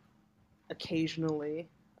time occasionally,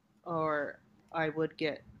 or I would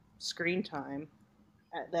get screen time,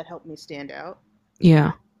 that helped me stand out.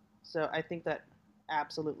 Yeah, So I think that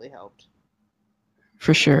absolutely helped.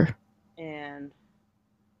 for sure. And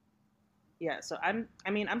yeah, so I'm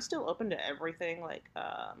still open to everything. Like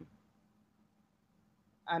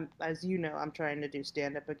I'm as you know, I'm trying to do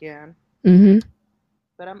stand up again, Mm-hmm.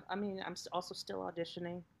 but I'm also still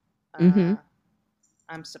auditioning. Mm-hmm. Uh,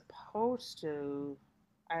 I'm supposed to.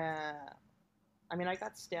 Uh, I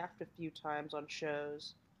got staffed a few times on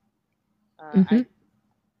shows. Mm-hmm. I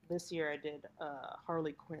This year I did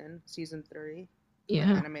Harley Quinn season 3, the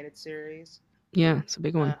Yeah. animated series. Yeah, it's a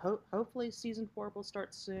big one. Hopefully season 4 will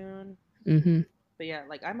start soon. Mm-hmm. But yeah,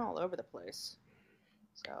 like I'm all over the place.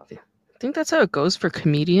 So I think that's how it goes for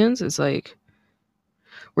comedians. It's like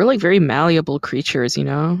we're like very malleable creatures, you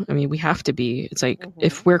know? I mean, we have to be. It's like mm-hmm,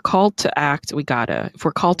 if we're called to act, we gotta. If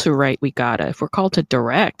we're called to mm-hmm, write, we gotta. If we're called to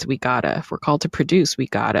direct, we gotta. If we're called to produce, we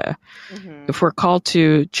gotta. mm-hmm, If we're called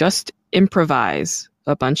to just improvise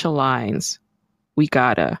a bunch of lines, we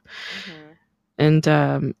gotta. mm-hmm,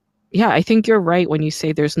 And yeah, I think you're right when you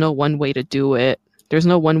say there's no one way to do it. There's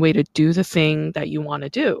no one way to do the thing that you want to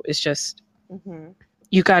do. It's just mm-hmm,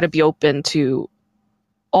 you got to be open to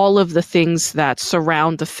all of the things that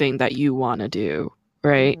surround the thing that you want to do,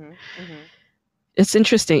 right? mm-hmm, mm-hmm. It's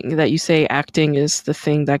interesting that you say acting is the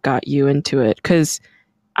thing that got you into it because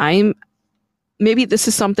I'm maybe this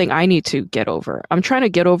is something I need to get over. I'm trying to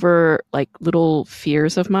get over like little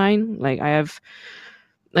fears of mine.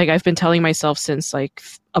 I've been telling myself since like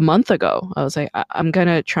a month ago. I was like, I'm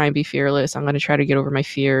gonna try and be fearless. I'm gonna try to get over my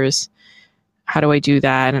fears. How do I do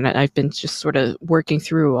that? And I've been just sort of working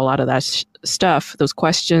through a lot of that stuff, those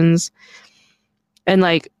questions. And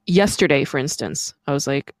like yesterday, for instance, I was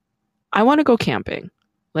like, I want to go camping.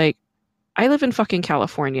 Like, I live in fucking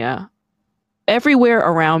California. Everywhere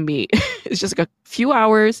around me is just like a few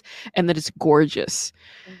hours and then it's gorgeous.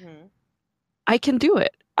 Mm-hmm. I can do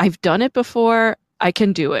it. I've done it before. I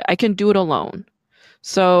can do it. I can do it alone.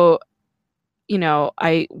 So,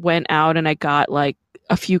 I went out and I got like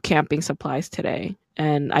a few camping supplies today,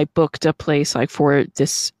 and I booked a place like for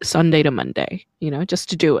this Sunday to Monday, just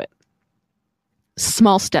to do it.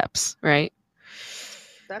 Small steps, right?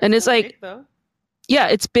 And it's like, big, though. Yeah,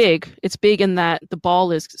 it's big. It's big in that the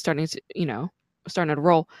ball is starting to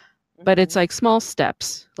roll, but it's like small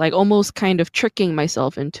steps, like almost kind of tricking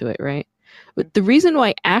myself into it, right? But the reason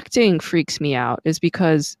why acting freaks me out is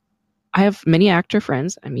because I have many actor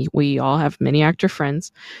friends. I mean, we all have many actor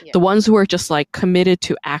friends. Yeah. The ones who are just like committed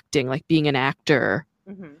to acting, like being an actor.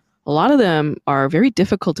 Mm-hmm. A lot of them are very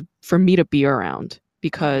difficult for me to be around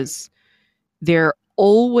because they're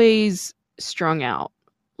always strung out.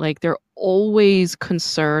 Like they're always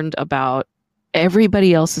concerned about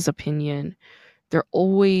everybody else's opinion. They're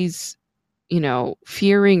always,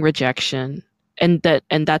 fearing rejection. And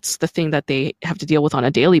that's the thing that they have to deal with on a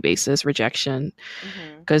daily basis, rejection,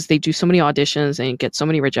 because they do so many auditions and get so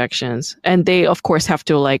many rejections. And they, of course, have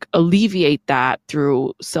to like alleviate that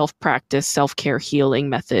through self-practice, self-care healing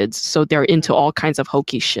methods. So they're into all kinds of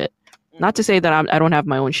hokey shit. Not to say that I don't have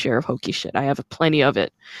my own share of hokey shit. I have plenty of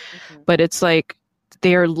it. But it's like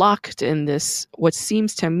they're locked in this, what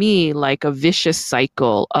seems to me like a vicious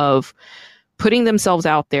cycle of putting themselves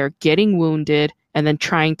out there, getting wounded, and then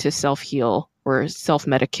trying to self-heal or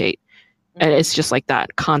self-medicate. And it's just like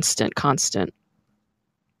that, constant.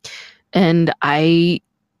 And I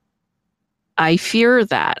fear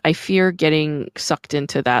that. I fear getting sucked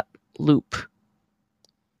into that loop.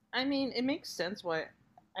 I mean, it makes sense why.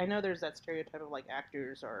 I know there's that stereotype of like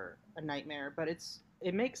actors are a nightmare, but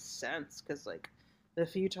it makes sense because like the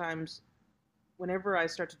few times whenever I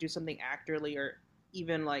start to do something actorly or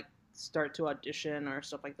even like start to audition or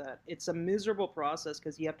stuff like that, it's a miserable process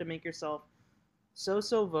because you have to make yourself so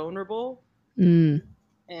vulnerable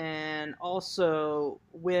and also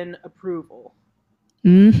win approval.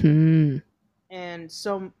 And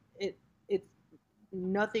so it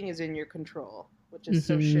nothing is in your control, which is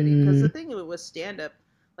so shitty. Because the thing with stand-up,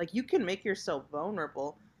 like you can make yourself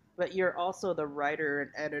vulnerable, but you're also the writer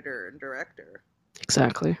and editor and director.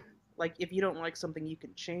 Exactly. Like if you don't like something, you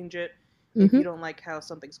can change it. If you don't like how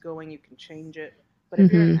something's going, you can change it. But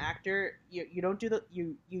if you're an actor, you don't do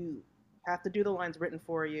you have to do the lines written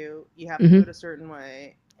for you. You have to do it a certain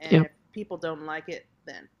way. And if people don't like it,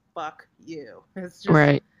 then fuck you. It's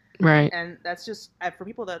just, right. And that's just, for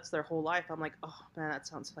people that's their whole life, I'm like, oh man, that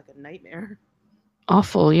sounds like a nightmare.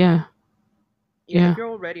 Awful, yeah. If you're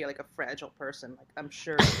already like a fragile person, like I'm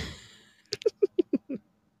sure.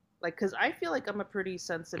 Like, because I feel like I'm a pretty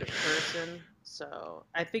sensitive person, so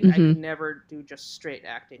I think I could never do just straight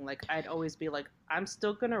acting. Like, I'd always be like, I'm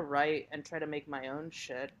still going to write and try to make my own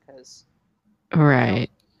shit, because I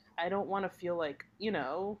don't want to feel like,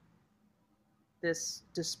 this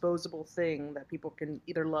disposable thing that people can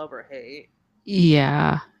either love or hate.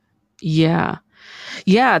 Yeah,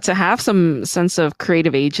 to have some sense of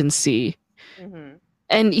creative agency.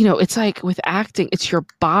 And, it's like with acting, it's your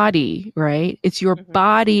body, right? It's your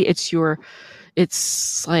body.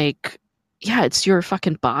 It's like, it's your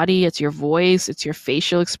fucking body. It's your voice. It's your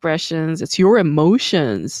facial expressions. It's your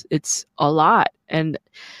emotions. It's a lot. And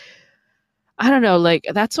I don't know, like,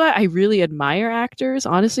 that's why I really admire actors,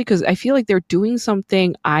 honestly, because I feel like they're doing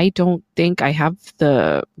something I don't think I have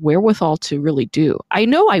the wherewithal to really do. I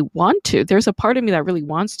know I want to. There's a part of me that really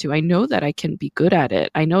wants to. I know that I can be good at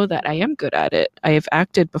it. I know that I am good at it. I have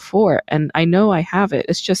acted before, and I know I have it.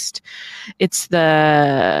 It's just, it's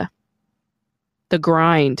the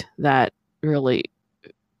grind that really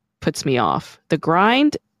puts me off. The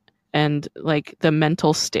grind and, like, the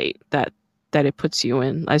mental state that it puts you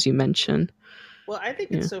in, as you mentioned. Well, I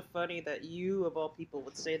think it's so funny that you, of all people,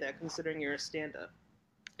 would say that, considering you're a stand-up.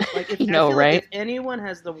 Like, if, I feel right? Like if anyone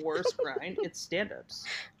has the worst grind, it's stand-ups.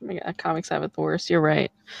 Oh my God, comics have it the worst. You're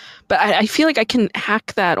right. But I feel like I can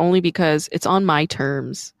hack that only because it's on my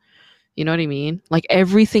terms. You know what I mean? Like,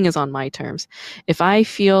 everything is on my terms. If I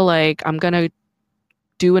feel like I'm going to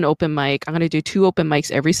do an open mic, I'm going to do 2 open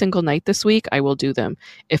mics every single night this week, I will do them.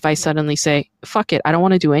 If I suddenly say, fuck it, I don't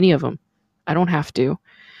want to do any of them, I don't have to.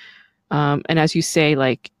 And as you say,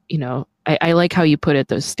 like, I like how you put it,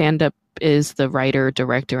 the stand-up is the writer,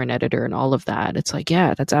 director, and editor and all of that. It's like,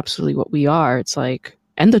 yeah, that's absolutely what we are. It's like,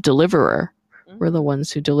 and the deliverer. We're the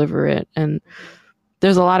ones who deliver it. And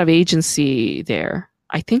there's a lot of agency there.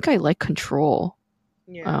 I think I like control.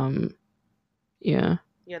 Yeah. Yeah.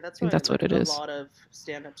 Yeah, that's what it is. A lot of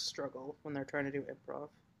stand-ups struggle when they're trying to do improv.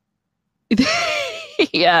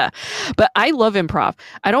 Yeah. But I love improv.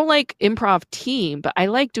 I don't like improv team, but I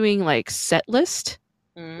like doing like set list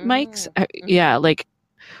mics. Yeah, like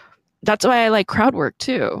that's why I like crowd work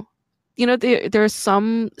too. You know, there's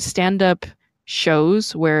some stand-up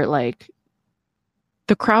shows where like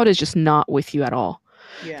the crowd is just not with you at all.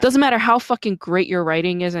 Yeah. Doesn't matter how fucking great your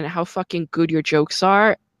writing is and how fucking good your jokes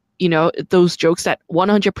are. You know, those jokes that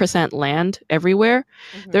 100% land everywhere.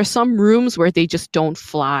 There's some rooms where they just don't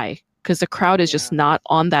fly because the crowd is just not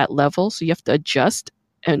on that level. So you have to adjust.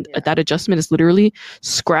 And that adjustment is literally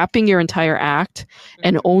scrapping your entire act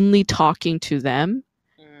and only talking to them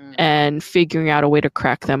and figuring out a way to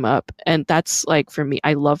crack them up. And that's like, for me,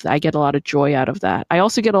 I love that. I get a lot of joy out of that. I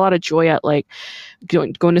also get a lot of joy at like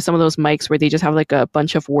going to some of those mics where they just have like a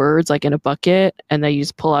bunch of words like in a bucket and then you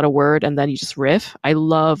just pull out a word and then you just riff. I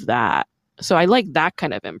love that. So I like that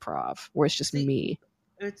kind of improv where it's just me.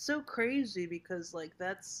 It's so crazy because like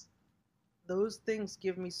those things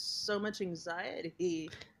give me so much anxiety.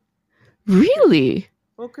 Really?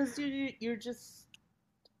 Well, because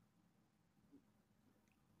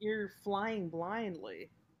you're flying blindly.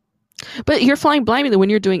 But you're flying blindly when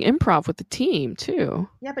you're doing improv with the team too.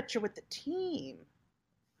 Yeah, but you're with the team.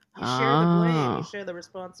 You share the blame. You share the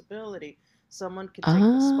responsibility. Someone can take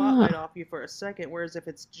the spotlight off you for a second, whereas if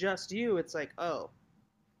it's just you, it's like, oh.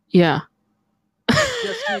 Yeah. It's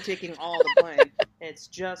just you taking all the blame. It's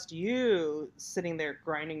just you sitting there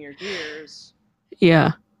grinding your gears.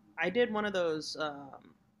 Yeah. I did one of those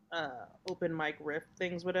open mic riff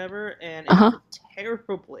things, whatever, and it went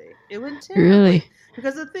terribly. It went terribly. Really?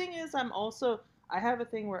 Because the thing is, I have a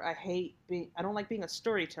thing where I don't like being a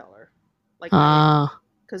storyteller. Like,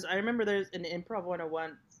 because I remember there's an Improv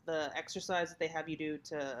 101, the exercise that they have you do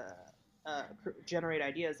to generate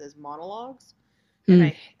ideas as monologues.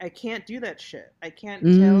 And I can't do that shit. I can't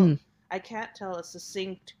tell a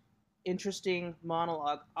succinct, interesting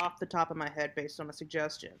monologue off the top of my head based on a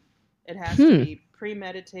suggestion. It has to be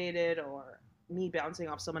premeditated or me bouncing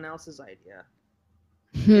off someone else's idea.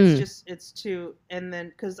 It's too, and then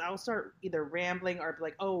because I'll start either rambling or be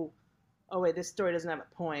like, oh wait, this story doesn't have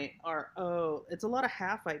a point, or it's a lot of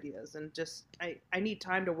half ideas, and just I need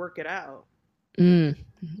time to work it out.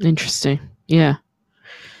 Interesting. Yeah.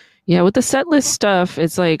 With the set list stuff,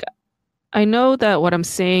 it's like I know that what I'm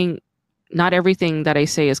saying, not everything that I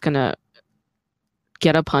say is gonna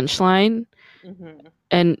get a punchline,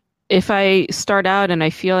 and if I start out and I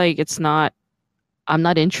feel like I'm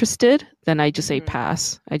not interested, then I just say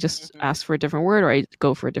pass. I just ask for a different word or I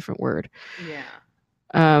go for a different word.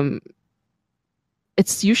 Yeah.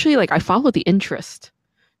 It's usually like I follow the interest.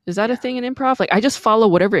 Is that a thing in improv? Like I just follow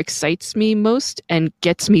whatever excites me most and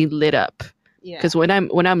gets me lit up. Yeah. Because when I'm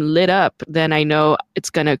lit up, then I know it's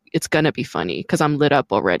gonna be funny because I'm lit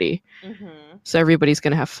up already. So everybody's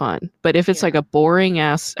gonna have fun. But if it's like a boring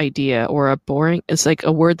ass idea or it's like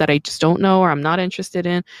a word that I just don't know or I'm not interested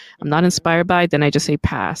in, I'm not inspired by, then I just say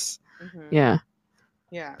pass. Yeah.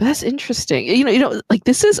 Yeah. But that's interesting. You know, like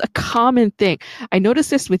this is a common thing. I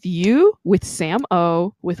noticed this with you, with Sam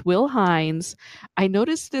O, with Will Hines. I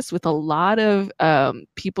noticed this with a lot of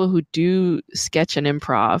people who do sketch and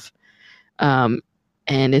improv. And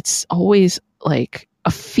it's always like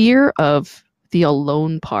a fear of the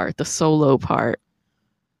alone part, the solo part.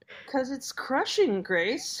 Because it's crushing,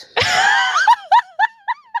 Grace.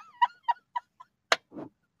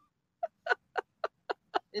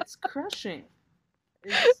 It's crushing.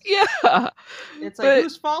 It's like,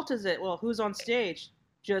 whose fault is it? Well, who's on stage?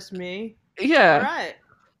 Just me? Yeah. All right.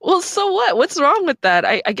 Well, so what? What's wrong with that?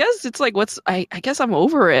 I guess it's like, I guess I'm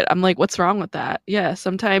over it. I'm like, what's wrong with that? Yeah,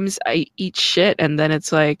 sometimes I eat shit and then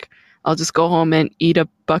it's like, I'll just go home and eat a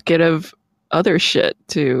bucket of other shit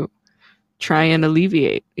to try and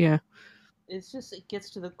alleviate. Yeah. It's just, it gets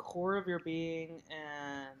to the core of your being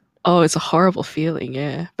and... Oh, it's a horrible feeling,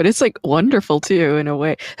 yeah. But it's like wonderful too, in a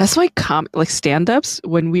way. That's why like stand-ups,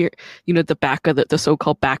 when we're, the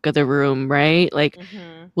so-called back of the room, right? Like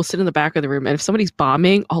we'll sit in the back of the room and if somebody's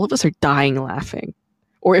bombing, all of us are dying laughing.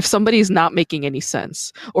 Or if somebody's not making any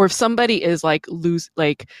sense. Or if somebody is like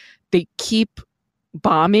they keep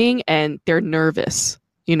bombing and they're nervous.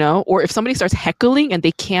 Or if somebody starts heckling and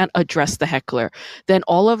they can't address the heckler, then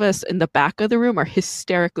all of us in the back of the room are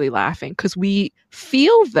hysterically laughing because we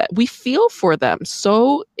feel for them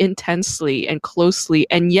so intensely and closely.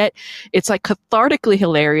 And yet it's like cathartically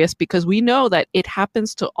hilarious because we know that it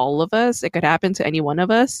happens to all of us. It could happen to any one of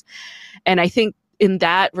us. And I think in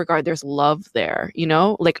that regard, there's love there,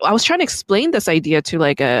 like I was trying to explain this idea to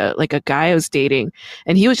like a guy I was dating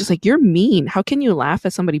and he was just like, you're mean. How can you laugh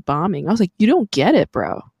at somebody bombing? I was like, you don't get it,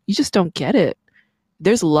 bro. You just don't get it.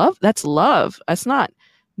 There's love. That's love. That's not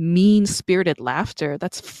mean-spirited laughter.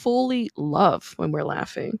 That's fully love when we're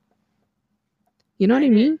laughing. You know what I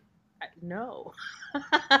mean? No.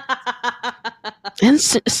 And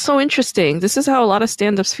it's so interesting. This is how a lot of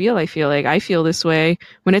stand-ups feel, I feel like. I feel this way.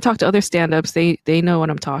 When I talk to other stand-ups, they know what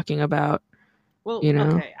I'm talking about. Well, you know?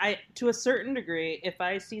 Okay. To a certain degree, if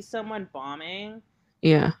I see someone bombing,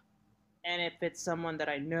 yeah, and if it's someone that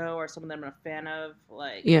I know or someone that I'm a fan of,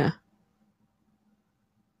 like, yeah,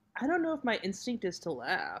 I don't know if my instinct is to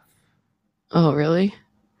laugh. Oh, really?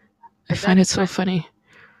 I find it so funny.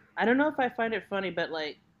 I don't know if I find it funny, but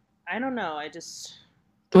like, I don't know. I just.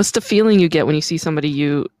 What's the feeling you get when you see somebody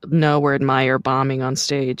you know or admire bombing on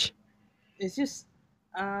stage? It's just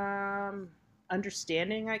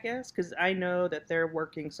understanding, I guess, because I know that they're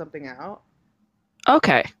working something out.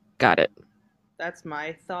 Okay, got it. That's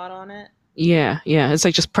my thought on it. Yeah. It's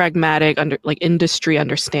like just pragmatic, like industry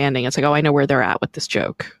understanding. It's like, oh, I know where they're at with this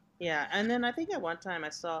joke. Yeah, and then I think at one time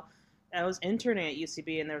I was interning at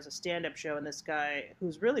UCB, and there was a stand-up show, and this guy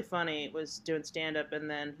who's really funny was doing stand-up, and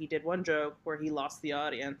then he did one joke where he lost the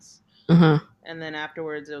audience, and then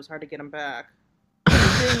afterwards it was hard to get him back.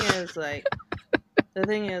 The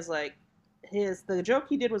thing is, the joke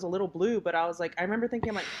he did was a little blue, but I was like, I remember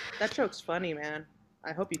thinking, like, that joke's funny, man.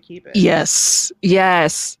 I hope you keep it. Yes.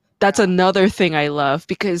 That's another thing I love,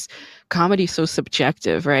 because comedy's so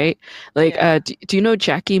subjective, right? Like, do you know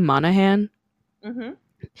Jackie Monahan? Mm-hmm.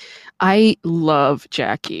 I love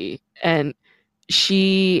Jackie, and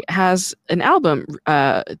she has an album,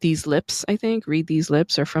 These Lips, I think, Read These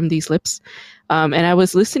Lips, or From These Lips. And I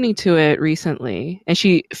was listening to it recently, and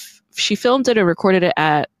she filmed it and recorded it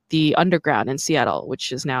at the Underground in Seattle,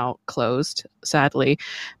 which is now closed, sadly.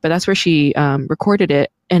 But that's where she recorded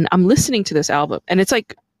it. And I'm listening to this album, and it's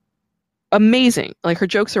like amazing. Like, her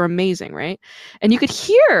jokes are amazing, right? And you could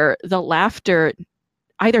hear the laughter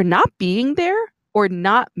either not being there or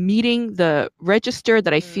not meeting the register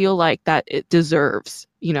that I feel like that it deserves,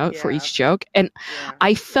 for each joke. And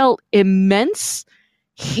I felt immense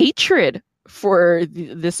hatred for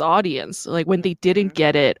this audience, like when they didn't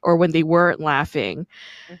get it or when they weren't laughing.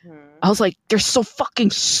 I was like, they're so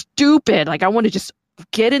fucking stupid. Like, I want to just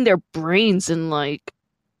get in their brains and like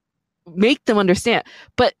make them understand.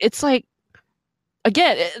 But it's like,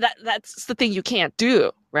 again, that's the thing you can't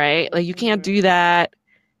do, right? Like, you can't do that.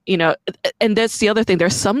 And that's the other thing.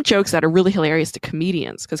 There's some jokes that are really hilarious to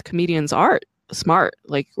comedians, because comedians are smart.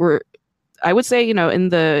 Like, I would say, in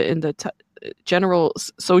the general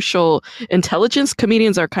social intelligence,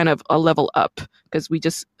 comedians are kind of a level up, because we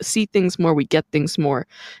just see things more, we get things more.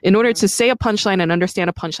 In order to say a punchline and understand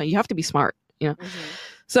a punchline, you have to be smart,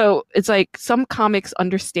 So it's like some comics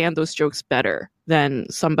understand those jokes better than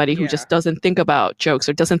somebody who just doesn't think about jokes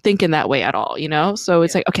or doesn't think in that way at all, So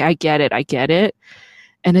it's like, okay, I get it.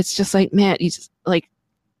 And it's just like, man, he's like,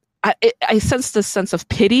 I sensed this sense of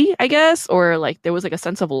pity, I guess, or like there was like a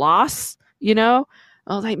sense of loss, I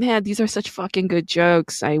was like, man, these are such fucking good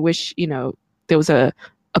jokes. I wish, there was a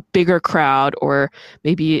bigger crowd, or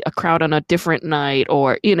maybe a crowd on a different night,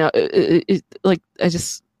 or, like,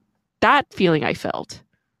 that feeling I felt.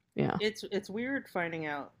 Yeah. It's weird finding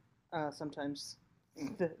out sometimes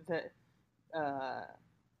that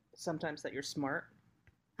sometimes that you're smart.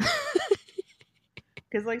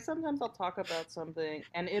 Because, like, sometimes I'll talk about something,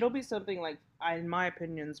 and it'll be something, like, in my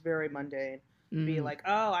opinion, is very mundane. Be like,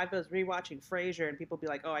 oh, I was rewatching Frasier, and people be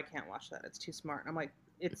like, oh, I can't watch that. It's too smart. And I'm like,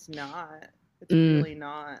 it's not. It's really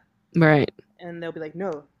not. Right. And they'll be like,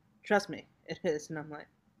 no, trust me, it is. And I'm like,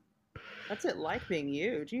 what's it like being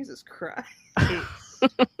you? Jesus Christ.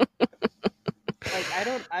 Like,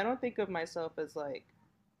 I don't think of myself as, like,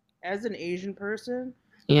 as an Asian person,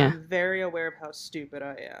 I'm very aware of how stupid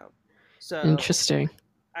I am. So interesting.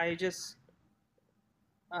 I just,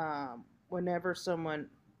 whenever someone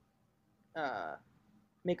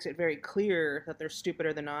makes it very clear that they're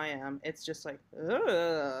stupider than I am, it's just like,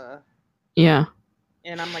 ugh. Yeah.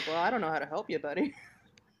 And I'm like, well, I don't know how to help you, buddy.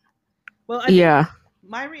 Well, I think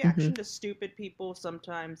my reaction to stupid people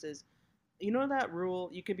sometimes is, that rule,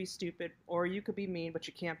 you could be stupid or you could be mean, but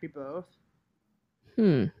you can't be both.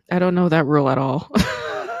 I don't know that rule at all.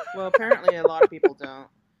 Well, apparently a lot of people don't.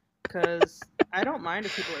 Because I don't mind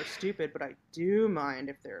if people are stupid, but I do mind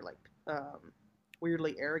if they're, like,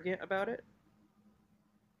 weirdly arrogant about it.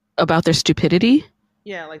 About their stupidity?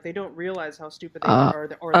 Yeah, like they don't realize how stupid they are.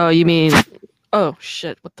 Oh, you mean... Oh,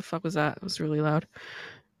 shit. What the fuck was that? It was really loud.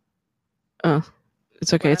 Oh,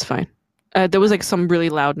 it's okay. It's fine. There was, like, some really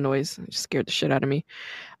loud noise. It just scared the shit out of me.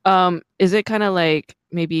 Is it kind of like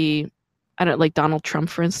maybe... I don't like Donald Trump,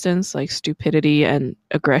 for instance, like stupidity and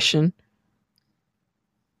aggression?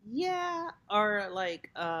 Yeah, or like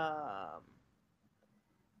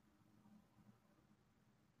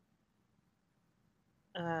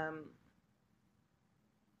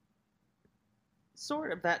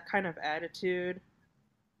sort of that kind of attitude.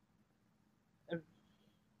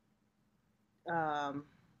 I'm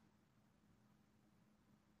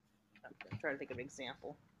trying to think of an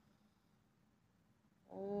example.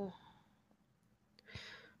 Well,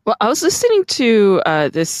 I was listening to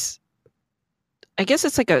this, I guess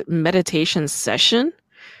it's like a meditation session.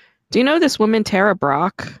 Do you know this woman, Tara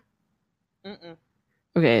Brach? Mm-mm.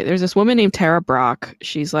 Okay, there's this woman named Tara Brach.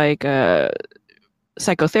 She's like a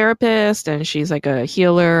psychotherapist and she's like a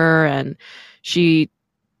healer, and she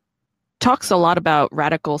talks a lot about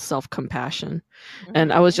radical self-compassion. Mm-hmm.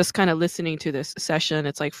 And I was just kind of listening to this session.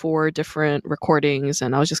 It's like 4 different recordings,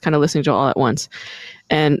 and I was just kind of listening to it all at once.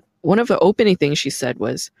 And one of the opening things she said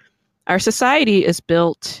was, our society is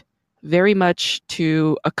built very much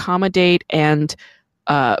to accommodate and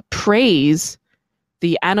praise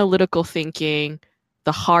the analytical thinking,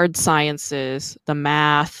 the hard sciences, the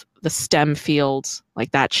math, the STEM fields,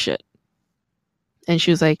 like that shit. And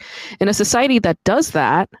she was like, in a society that does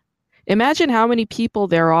that, imagine how many people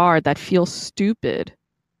there are that feel stupid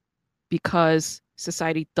because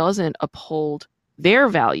society doesn't uphold their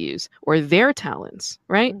values or their talents,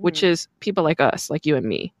 right? Mm-hmm. Which is people like us, like you and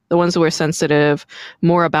me, the ones who are sensitive,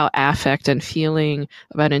 more about affect and feeling,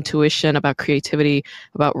 about intuition, about creativity,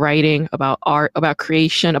 about writing, about art, about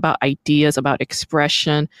creation, about ideas, about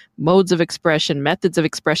expression, modes of expression, methods of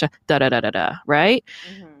expression, right?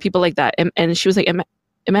 Mm-hmm. People like that. And she was like,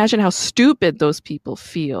 imagine how stupid those people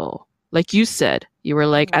feel. Like you said, you were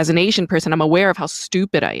like, as an Asian person, I'm aware of how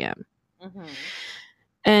stupid I am. Mm-hmm.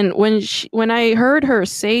 And when I heard her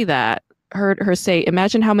say that, heard her say,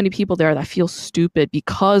 imagine how many people there are that feel stupid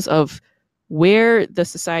because of where the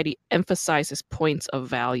society emphasizes points of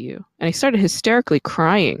value. And I started hysterically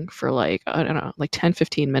crying for like 10,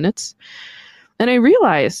 15 minutes. And I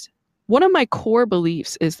realized one of my core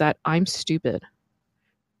beliefs is that I'm stupid.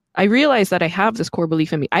 I realized that I have this core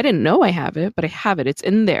belief in me. I didn't know I have it, but I have it. It's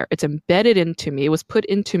in there. It's embedded into me. It was put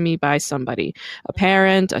into me by somebody, a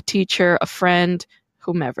parent, a teacher, a friend,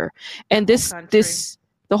 whomever. And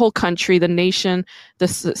the whole country, the nation, the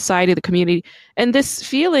society, the community. And this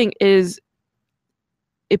feeling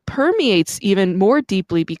it permeates even more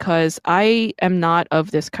deeply because I am not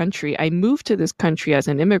of this country. I moved to this country as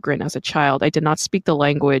an immigrant, as a child. I did not speak the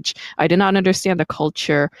language. I did not understand the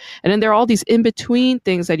culture. And then there are all these in-between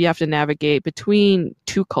things that you have to navigate between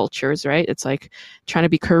 2 cultures, right? It's like trying to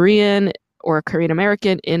be Korean or Korean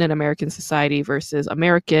American in an American society versus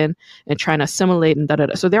American and trying to assimilate and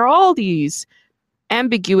da-da-da. So there are all these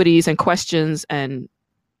ambiguities and questions and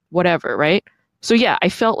whatever, right? So yeah, I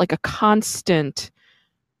felt like a constant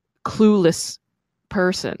clueless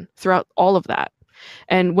person throughout all of that.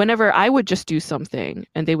 And whenever I would just do something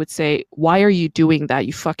and they would say, why are you doing that,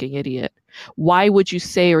 you fucking idiot? Why would you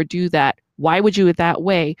say or do that? Why would you do it that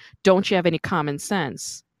way? Don't you have any common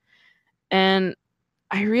sense? And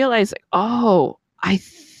I realized, I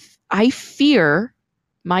fear,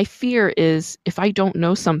 my fear is if I don't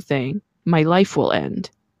know something, my life will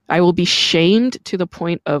end. I will be shamed to the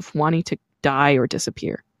point of wanting to die or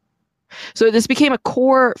disappear. So this became a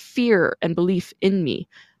core fear and belief in me,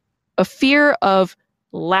 a fear of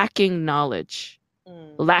lacking knowledge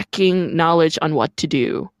on what to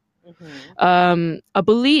do, a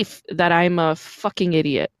belief that I'm a fucking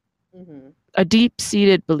idiot, a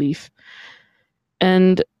deep-seated belief.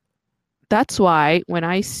 And that's why when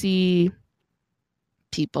I see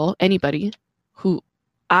people, anybody, who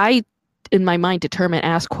I, in my mind, determine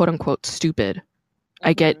as quote-unquote stupid,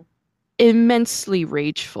 I get immensely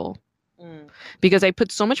rageful. Because I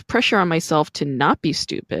put so much pressure on myself to not be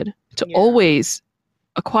stupid, to always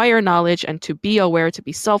acquire knowledge and to be aware, to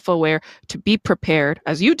be self-aware, to be prepared,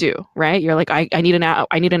 as you do, right? You're like, I need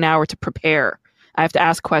an hour to prepare. I have to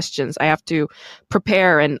ask questions. I have to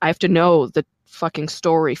prepare, and I have to know the fucking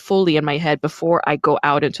story fully in my head before I go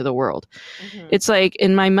out into the world. It's like,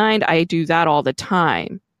 in my mind, I do that all the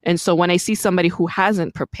time. And so when I see somebody who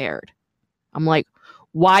hasn't prepared, I'm like,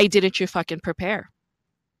 why didn't you fucking prepare?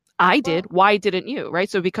 I did. Why didn't you? Right?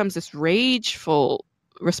 So it becomes this rageful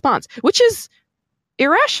response, which is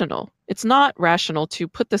irrational. It's not rational to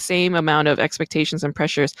put the same amount of expectations and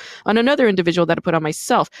pressures on another individual that I put on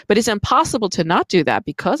myself. But it's impossible to not do that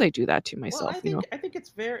because I do that to myself. Well, I think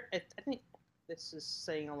it's very. I think this is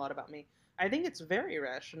saying a lot about me. I think it's very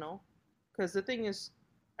rational, because the thing is,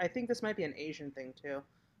 I think this might be an Asian thing too.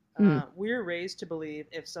 We're raised to believe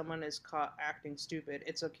if someone is caught acting stupid,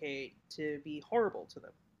 it's okay to be horrible to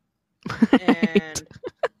them. And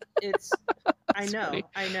it's I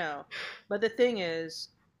know, but the thing is,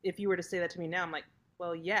 if you were to say that to me now, I'm like,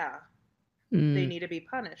 well, yeah, they need to be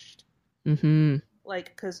punished.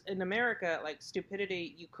 like, because in America, like,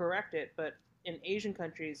 stupidity, you correct it, but in Asian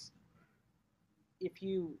countries, if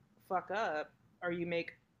you fuck up or you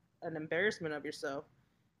make an embarrassment of yourself,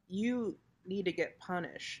 you need to get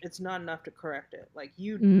punished. It's not enough to correct it. Like,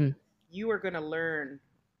 you are going to learn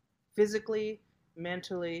physically,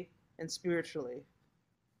 mentally, and spiritually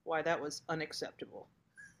why that was unacceptable.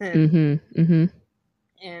 And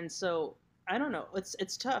so I don't know.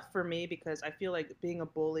 It's tough for me because I feel like being a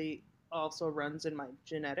bully also runs in my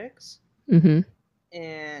genetics.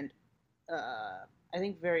 And I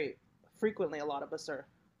think very frequently a lot of us are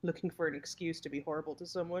looking for an excuse to be horrible to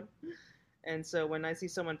someone. And so when I see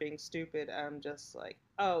someone being stupid, I'm just like,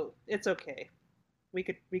 oh, it's okay. We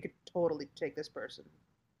could totally take this person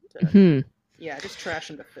to, just trash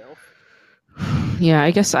him to filth. Yeah,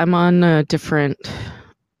 I guess I'm on a different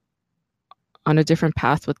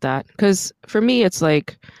path with that, because for me it's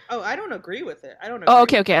like, I don't agree with it. I don't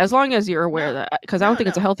agree okay as long as you're aware of that, because I don't think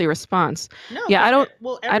it's a healthy response. I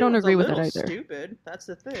don't agree with it either. Stupid, that's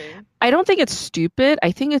the thing. I don't think it's stupid.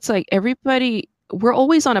 I think it's like we're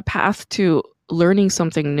always on a path to learning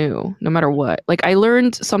something new, no matter what. Like, I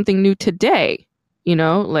learned something new today,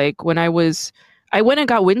 like when I went and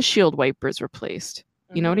got windshield wipers replaced.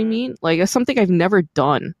 You know what I mean? Like, that's something I've never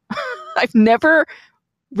done. I've never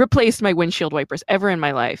replaced my windshield wipers ever in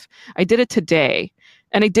my life. I did it today,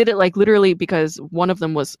 and I did it like literally because one of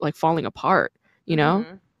them was like falling apart,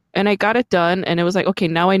 and I got it done, and it was like, okay,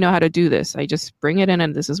 now I know how to do this. I just bring it in,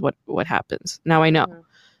 and this is what happens. Now I know.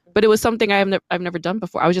 But it was something I've never done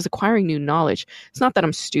before. I was just acquiring new knowledge. It's not that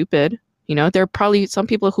I'm stupid. There are probably some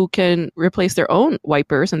people who can replace their own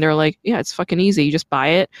wipers, and they're like, yeah, it's fucking easy. You just buy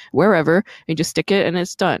it wherever and just stick it and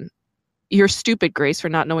it's done. You're stupid, Grace, for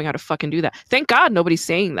not knowing how to fucking do that. Thank God nobody's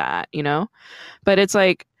saying that, But it's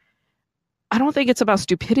like, I don't think it's about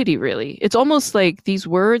stupidity, really. It's almost like these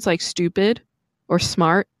words like stupid or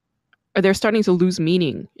smart, they're starting to lose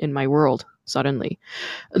meaning in my world suddenly.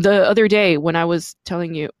 The other day when I was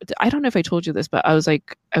telling you, I don't know if I told you this, but I was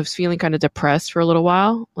feeling kind of depressed for a little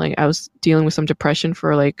while. Like, I was dealing with some depression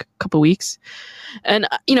for like a couple weeks. And,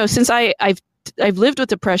 since I've lived with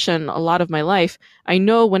depression a lot of my life, I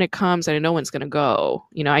know when it comes and I know when it's going to go.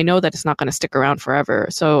 I know that it's not going to stick around forever.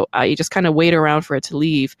 So you just kind of wait around for it to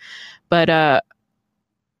leave. But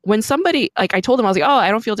when somebody, like, I told them, I was like, oh, I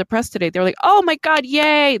don't feel depressed today. They were like, oh my God,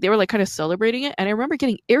 yay. They were like kind of celebrating it. And I remember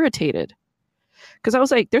getting irritated because I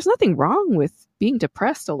was like, there's nothing wrong with being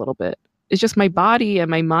depressed a little bit. It's just my body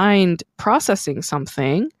and my mind processing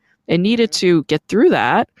something and needed to get through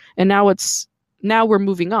that. And now we're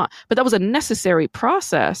moving on. But that was a necessary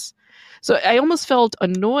process. So I almost felt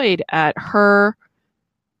annoyed at her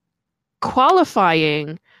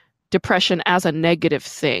qualifying depression as a negative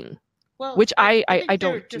thing, which I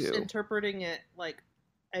don't do. Just interpreting it like,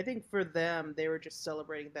 I think for them, they were just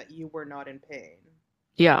celebrating that you were not in pain.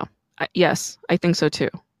 Yeah. Yes, I think so too.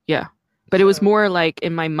 Yeah. But it was more like,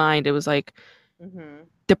 in my mind, it was like,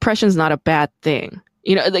 depression's not a bad thing.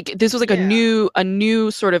 Like, this was like a new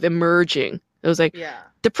sort of emerging. It was like,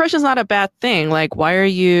 depression's not a bad thing. Like, why are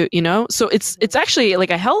you, So it's actually like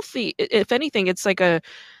a healthy, if anything, it's like a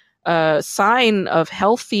sign of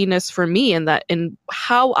healthiness for me in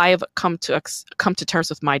how I have come to terms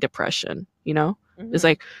with my depression, It's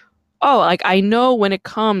like, oh, like, I know when it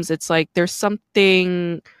comes, it's like there's some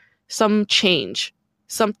change,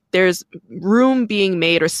 there's room being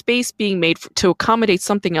made or space being made to accommodate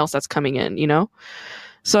something else that's coming in,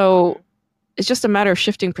 So it's just a matter of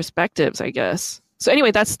shifting perspectives, I guess. So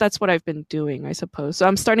anyway, that's what I've been doing, I suppose. So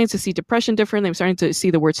I'm starting to see depression differently. I'm starting to see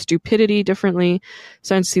the word stupidity differently.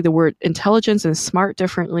 Starting to see the word intelligence and smart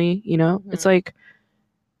differently. It's like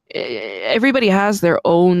everybody has their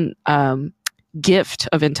own gift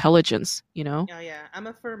of intelligence. Yeah. I'm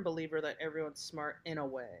a firm believer that everyone's smart in a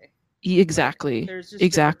way. Exactly. Like, there's just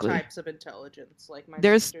different types of intelligence. Like my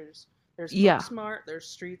sisters, there's book smart, there's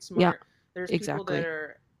street smart, there's people that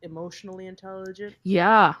are emotionally intelligent.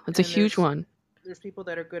 Yeah, it's a huge one. There's people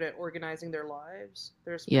that are good at organizing their lives.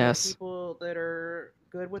 There's people that are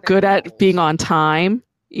good at being on time.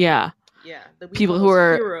 Yeah. Yeah. People who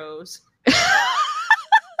are heroes.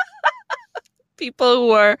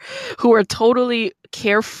 People who are totally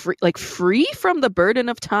carefree, like free from the burden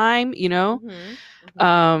of time,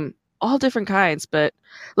 all different kinds. But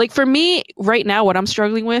like, for me right now, what I'm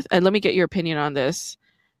struggling with, and let me get your opinion on this.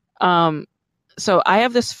 So I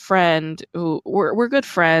have this friend who we're good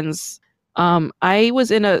friends. I was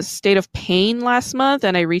in a state of pain last month,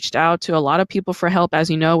 and I reached out to a lot of people for help, as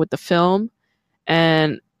you know, with the film,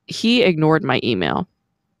 and he ignored my email.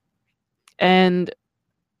 And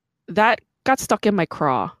that got stuck in my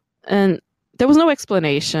craw, and there was no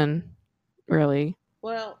explanation, really.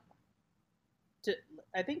 Well, to,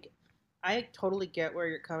 I think I totally get where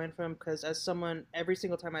you're coming from because as someone, every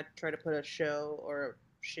single time I try to put a show or a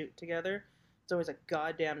shoot together, it's always a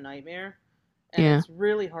goddamn nightmare. And Yeah. it's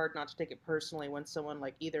really hard not to take it personally when someone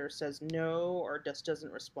like either says no or just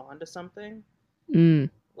doesn't respond to something. Mm.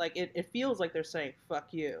 Like it feels like they're saying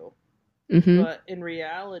fuck you. Mm-hmm. But in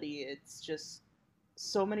reality, it's just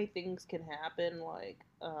so many things can happen. Like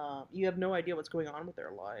you have no idea what's going on with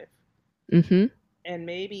their life. Mm-hmm. And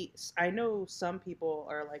maybe I know some people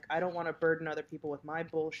are like, I don't want to burden other people with my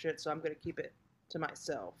bullshit, so I'm going to keep it to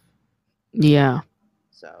myself. Yeah.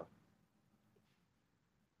 So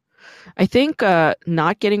I think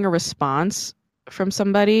not getting a response from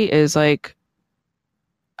somebody is like,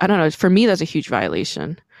 I don't know, for me that's a huge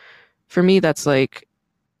violation. For me that's like,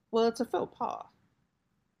 well, it's a faux pas.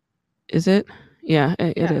 Is it? Yeah,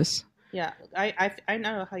 it is. Yeah, I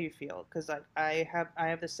know how you feel because I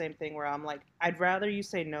have the same thing where I'm like, I'd rather you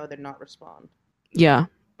say no than not respond. Yeah,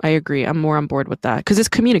 I agree. I'm more on board with that because it's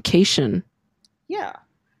communication. Yeah.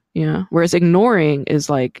 Yeah. Whereas ignoring is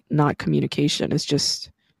like not communication. It's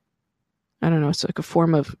just, I don't know. It's like a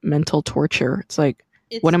form of mental torture. It's like,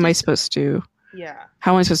 what am I supposed to? Yeah.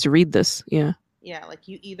 How am I supposed to read this? Yeah. Yeah, like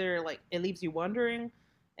you either like it leaves you wondering,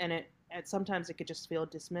 and sometimes it could just feel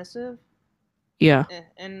dismissive. Yeah.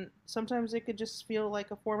 And sometimes it could just feel like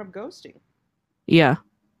a form of ghosting. Yeah.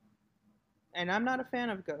 And I'm not a fan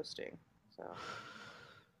of ghosting. So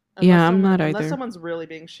yeah, I'm not either. Unless someone's really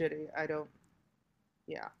being shitty, I don't.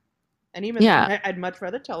 Yeah. And even then, I'd much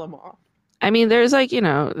rather tell them off. I mean, there's like,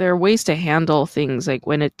 there are ways to handle things like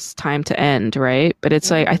when it's time to end, right? But it's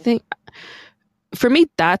like, I think for me,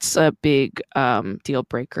 that's a big deal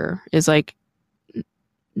breaker is like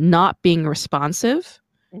not being responsive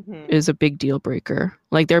is a big deal breaker.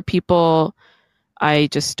 Like there are people I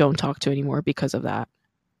just don't talk to anymore because of that.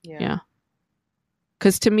 Yeah.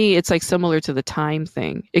 Because to me, it's like similar to the time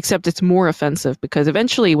thing, except it's more offensive because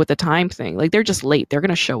eventually with the time thing, like they're just late. They're going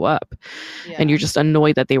to show up and you're just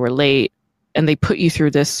annoyed that they were late and they put you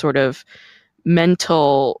through this sort of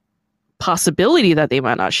mental possibility that they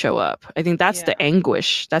might not show up. I think that's the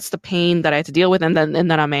anguish. That's the pain that I have to deal with. And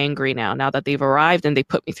then I'm angry now that they've arrived and they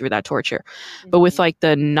put me through that torture. But with like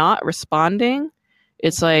the not responding,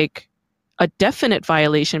 it's like a definite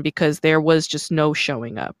violation because there was just no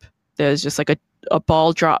showing up. There's just like a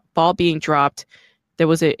ball being dropped. There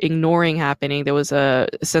was an ignoring happening. There was a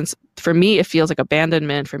sense, for me, it feels like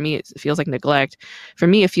abandonment. For me, it feels like neglect. For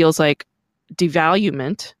me, it feels like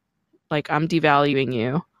devaluement. Like I'm devaluing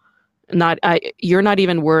you. You're not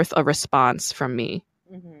even worth a response from me.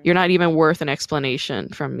 You're not even worth an explanation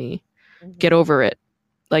from me. Get over it.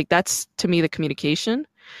 Like that's to me the communication.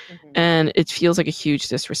 And it feels like a huge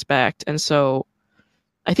disrespect. And so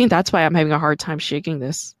I think that's why I'm having a hard time shaking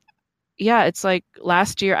this. Yeah, it's like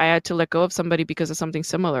last year I had to let go of somebody because of something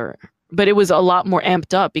similar. But it was a lot more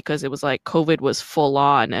amped up because it was like COVID was full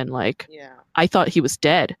on and like I thought he was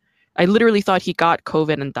dead. I literally thought he got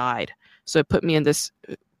COVID and died. So it put me in this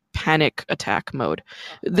panic attack mode.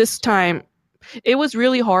 This time it was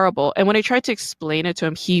really horrible. And when I tried to explain it to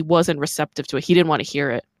him, he wasn't receptive to it. He didn't want to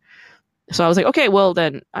hear it. So I was like, okay, well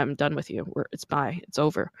then I'm done with you. It's bye. It's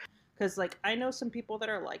over. Because like I know some people that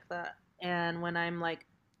are like that. And when I'm like,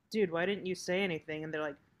 dude, why didn't you say anything? And they're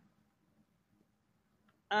like,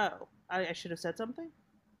 oh, I should have said something?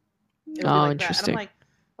 Like interesting. And I'm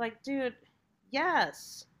like, dude,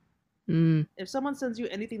 yes. If someone sends you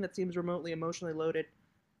anything that seems remotely emotionally loaded,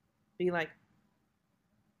 be like,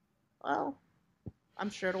 well, I'm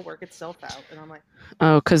sure it'll work itself out. And I'm like,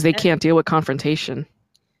 oh, because they can't deal with confrontation.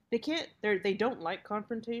 They can't. They don't like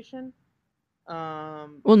confrontation. Well,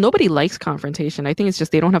 nobody likes confrontation. I think it's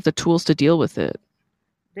just they don't have the tools to deal with it.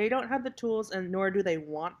 They don't have the tools, and nor do they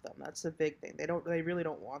want them. That's the big thing. They really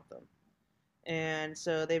don't want them, and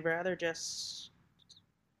so they'd rather just,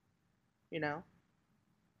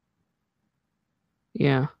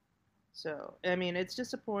 Yeah. So, I mean, it's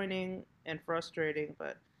disappointing and frustrating,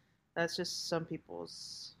 but that's just some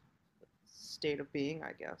people's state of being,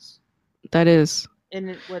 I guess. That is.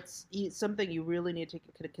 And what's something you really need to take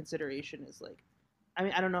into consideration is like, I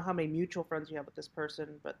mean, I don't know how many mutual friends you have with this person,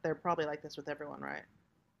 but they're probably like this with everyone, right?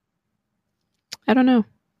 I don't know.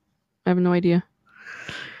 I have no idea.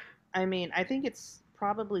 I mean, I think it's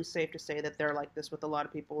probably safe to say that they're like this with a lot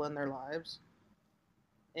of people in their lives.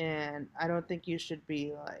 And I don't think you should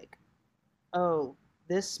be like, oh,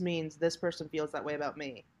 this means this person feels that way about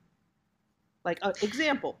me. Like,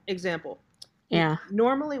 example. Yeah.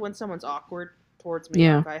 Normally when someone's awkward towards me,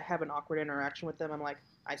 if I have an awkward interaction with them, I'm like,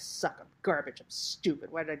 I suck, I'm garbage, I'm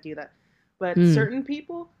stupid, why did I do that? But certain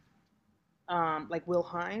people, like Will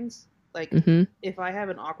Hines, Like, Mm-hmm. if I have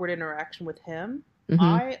an awkward interaction with him, Mm-hmm.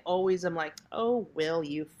 I always am like, oh, Will,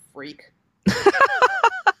 you freak.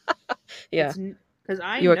 Yeah. Because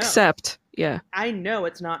You accept. Yeah. I know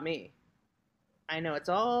it's not me. I know it's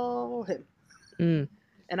all him. Mm.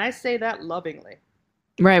 And I say that lovingly.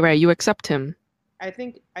 Right. You accept him. I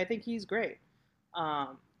think he's great.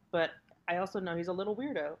 But I also know he's a little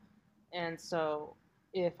weirdo. And so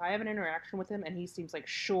if I have an interaction with him and he seems like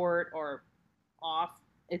short or off,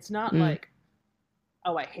 it's not like,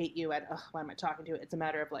 oh, I hate you and why am I talking to you? It's a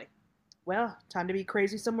matter of like, well, time to be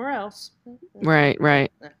crazy somewhere else. Right.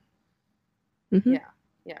 Mm-hmm.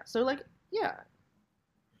 Yeah. So like, yeah.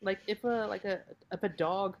 Like if a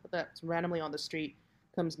dog that's randomly on the street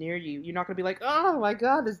comes near you, you're not gonna be like, oh my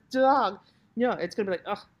god, this dog. No, it's gonna be like,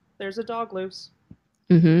 oh, there's a dog loose.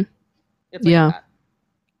 Mm-hmm. It's like that.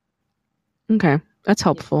 Okay, that's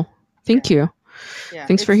helpful. Thank you. Yeah.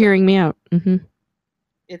 Thanks for hearing me out. Mm-hmm.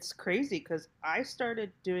 It's crazy because I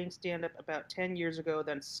started doing stand-up about 10 years ago,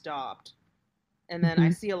 then stopped. And then I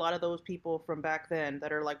see a lot of those people from back then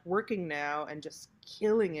that are like working now and just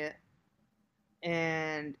killing it.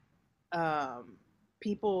 And I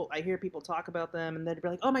hear people talk about them and they'd be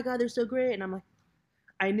like, oh my God, they're so great. And I'm like,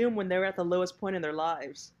 I knew them when they were at the lowest point in their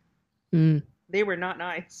lives. They were not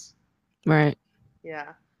nice. Right.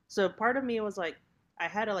 Yeah. So part of me was like, I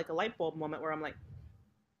had a light bulb moment where I'm like,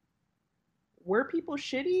 were people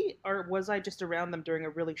shitty or was I just around them during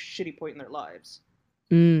a really shitty point in their lives?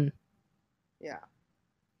 Yeah.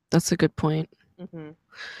 That's a good point. Mm-hmm.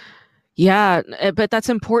 Yeah, but that's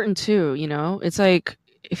important too, you know? It's like,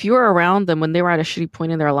 if you were around them when they were at a shitty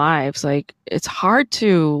point in their lives, like, it's hard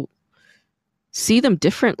to see them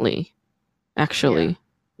differently, actually.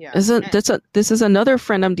 Yeah. This is another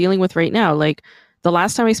friend I'm dealing with right now. Like, the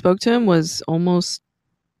last time I spoke to him was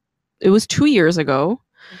 2 years ago.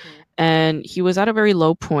 Mm-hmm. And he was at a very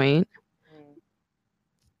low point,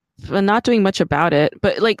 but not doing much about it.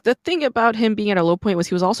 But like, the thing about him being at a low point was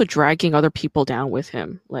he was also dragging other people down with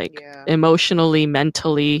him, like emotionally,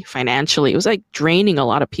 mentally, financially. It was like draining a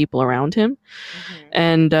lot of people around him.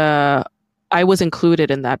 And I was included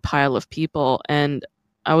in that pile of people, and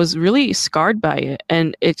I was really scarred by it.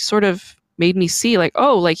 And it sort of made me see like,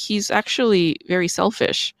 oh, like, he's actually very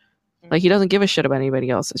selfish. Like, he doesn't give a shit about anybody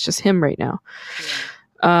else. It's just him right now.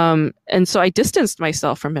 And so I distanced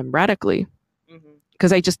myself from him radically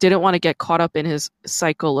because I just didn't want to get caught up in his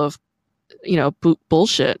cycle of, you know,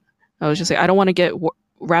 bullshit. I was just like, I don't want to get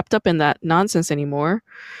wrapped up in that nonsense anymore.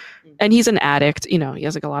 And he's an addict, you know, he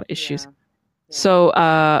has like a lot of issues. So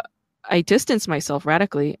I distanced myself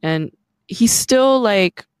radically, and he's still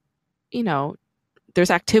like, you know,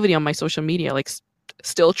 there's activity on my social media, like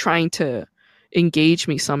still trying to engage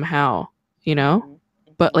me somehow, you know?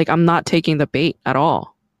 But like, I'm not taking the bait at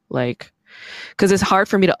all. Like, because it's hard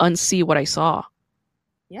for me to unsee what I saw.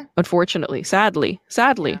 Yeah. Unfortunately, sadly.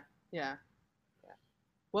 Yeah.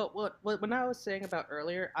 Well, when I was saying about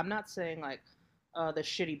earlier, I'm not saying like the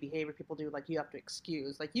shitty behavior people do, like you have to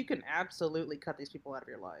excuse. Like, you can absolutely cut these people out of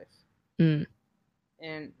your life. And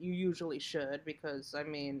you usually should, because I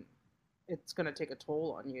mean, it's gonna take a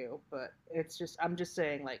toll on you. But I'm just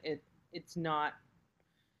saying, like, it's not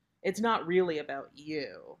really about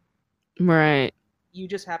you. Right. You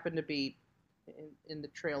just happen to be in the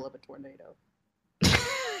trail of a tornado.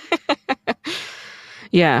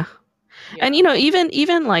 Yeah. And you know,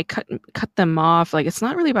 even like cut them off, like, it's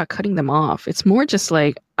not really about cutting them off. It's more just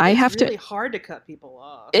like, it's really hard to cut people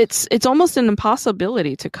off. It's almost an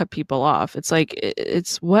impossibility to cut people off. It's like,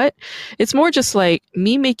 it's more just like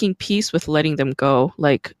me making peace with letting them go,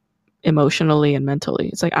 like, emotionally and mentally.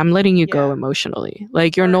 It's like, I'm letting you go emotionally.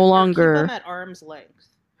 Like, you're no longer keep them at arm's length.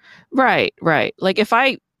 Right. Like, if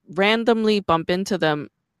I randomly bump into them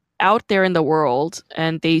out there in the world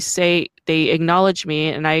and they acknowledge me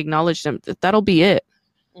and I acknowledge them, that'll be it.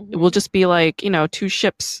 It will just be like, you know, two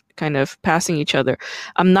ships kind of passing each other.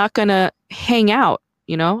 I'm not gonna hang out,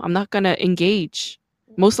 you know? I'm not gonna engage.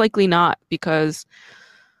 Most likely not, because,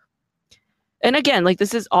 and again, like,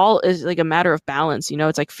 this is like a matter of balance, you know?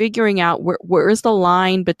 It's like figuring out where is the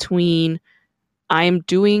line between I'm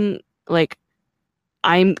doing, like,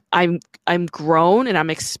 I'm grown and I'm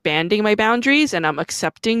expanding my boundaries and I'm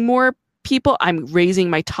accepting more people. I'm raising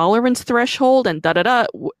my tolerance threshold and da-da-da.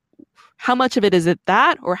 How much of it is it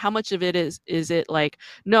that, or how much of it is it like,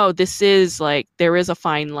 no, this is like, there is a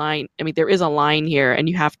fine line. I mean, there is a line here and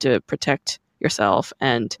you have to protect yourself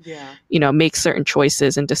and, you know, make certain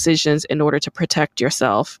choices and decisions in order to protect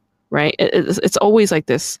yourself. Right. It's always like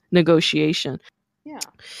this negotiation. Yeah.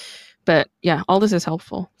 But yeah, all this is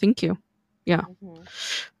helpful. Thank you. Yeah.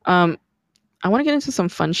 I want to get into some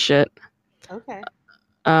fun shit. Okay.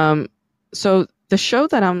 So the show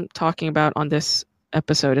that I'm talking about on this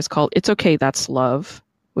episode is called It's Okay, That's Love,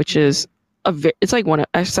 which is it's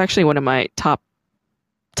actually one of my top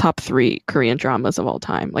 3 Korean dramas of all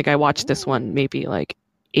time. Like I watched this one maybe like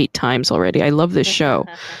 8 times already. I love this show.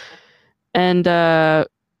 And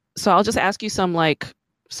so I'll just ask you some like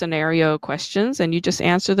scenario questions and you just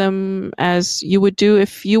answer them as you would do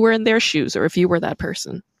if you were in their shoes or if you were that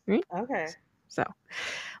person. Right? Okay. So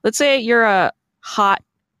let's say you're a hot,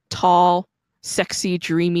 tall, sexy,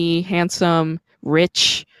 dreamy, handsome,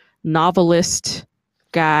 rich novelist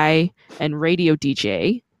guy and radio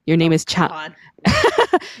DJ. Your name is Chang.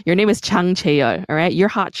 Your name is Chang Chae-yeol, all right? You're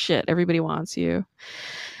hot shit. Everybody wants you.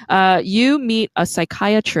 You meet a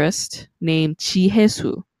psychiatrist named Ji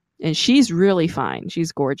Hye-soo, and she's really fine.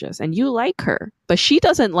 She's gorgeous, and you like her, but she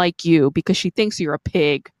doesn't like you because she thinks you're a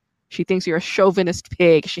pig. She thinks you're a chauvinist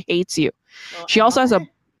pig. She hates you. Well, she also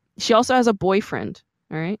has a boyfriend,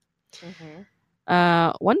 all right?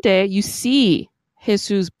 Mm-hmm. One day, you see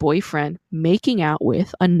Hye-soo's boyfriend making out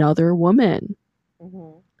with another woman.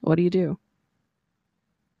 Mm-hmm. What do you do?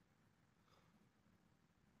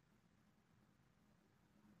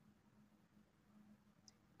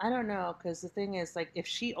 I don't know, because the thing is, like, if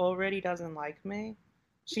she already doesn't like me,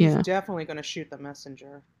 she's definitely going to shoot the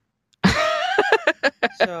messenger.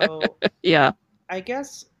 So, yeah, I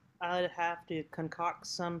guess I'd have to concoct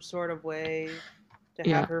some sort of way to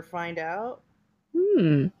have her find out.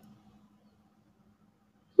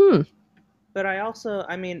 But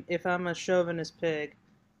I mean, if I'm a chauvinist pig,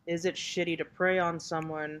 is it shitty to prey on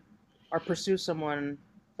someone or pursue someone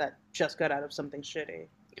that just got out of something shitty?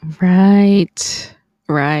 Right.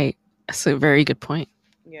 That's a very good point.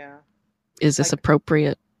 Yeah. Is this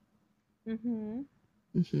appropriate? Mm-hmm.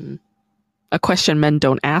 Mm-hmm. A question men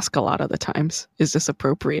don't ask a lot of the times. Is this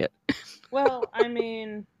appropriate? Well, I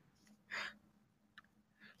mean,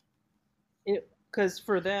 because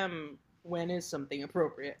for them, when is something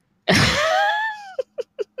appropriate?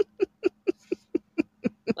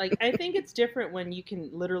 Like, I think it's different when you can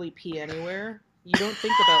literally pee anywhere. You don't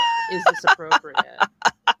think about, is this appropriate?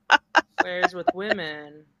 Whereas with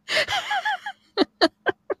women,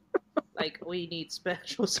 like, we need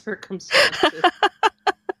special circumstances.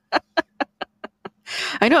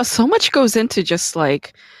 I know, so much goes into just,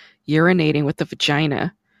 like, urinating with the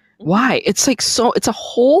vagina. Why? It's like it's a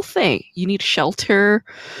whole thing. You need shelter,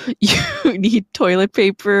 you need toilet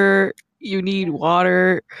paper, you need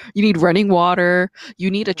water, you need running water,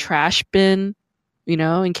 you need a trash bin,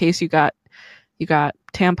 in case you got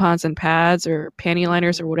tampons and pads or panty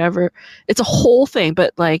liners or whatever. It's a whole thing,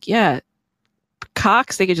 but like,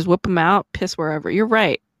 cocks, they could just whip them out, piss wherever. You're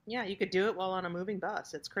right. Yeah, you could do it while on a moving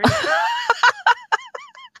bus. It's crazy.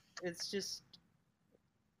 It's just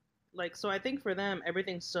like, so I think for them,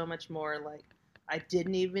 everything's so much more like, I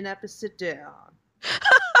didn't even have to sit down.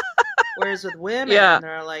 Whereas with women,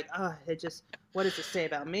 they're like, oh, what does it say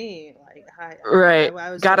about me? Like, I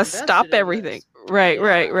was gotta stop everything. Right.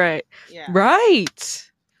 Yeah.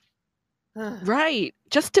 Right. Right.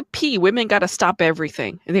 Just to pee, women gotta stop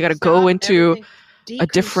everything. And they gotta go into a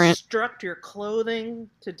different... Deconstruct your clothing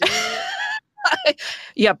to do it.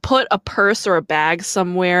 Yeah, put a purse or a bag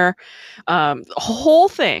somewhere. A whole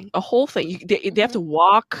thing. They have to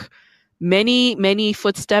walk many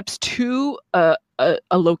footsteps to a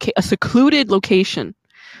secluded location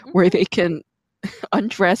where they can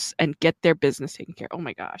undress and get their business taken care of. Oh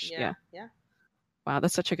my gosh. Yeah. Wow,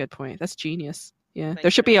 that's such a good point. That's genius. Yeah.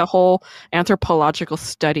 There should be a whole anthropological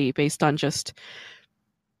study based on just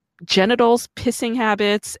genitals, pissing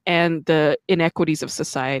habits, and the inequities of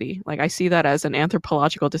society. Like, I see that as an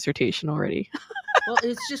anthropological dissertation already. Well,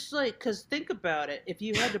 it's just like, because think about it. If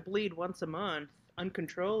you had to bleed once a month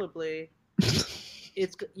uncontrollably,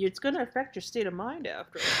 it's going to affect your state of mind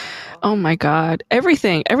after a while. Oh my God.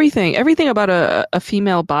 Everything about a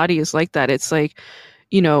female body is like that. It's like,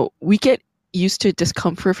 we get used to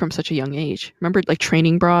discomfort from such a young age. Remember, like,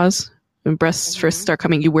 training bras? When breasts first start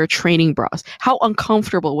coming, you wear training bras. How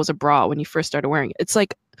uncomfortable was a bra when you first started wearing it? It's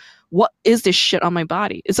like, what is this shit on my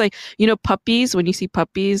body? It's like, puppies, when you see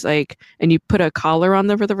puppies, like, and you put a collar on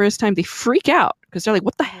them for the first time, they freak out because they're like,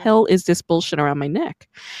 what the hell is this bullshit around my neck?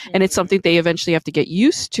 And it's something they eventually have to get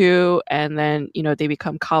used to. And then, they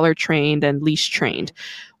become collar trained and leash trained.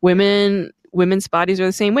 Women's bodies are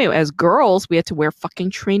the same way. As girls, we had to wear fucking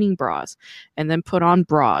training bras and then put on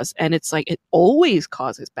bras. And it's like, it always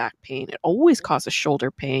causes back pain. It always causes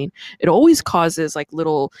shoulder pain. It always causes like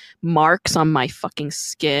little marks on my fucking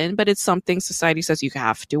skin. But it's something society says you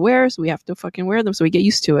have to wear. So we have to fucking wear them. So we get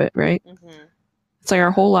used to it, right? Mm-hmm. It's like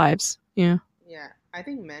our whole lives. Yeah. Yeah. I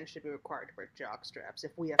think men should be required to wear jock straps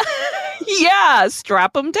if we have. Yeah,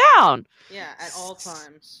 strap them down. Yeah, at all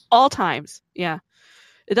times. All times. Yeah,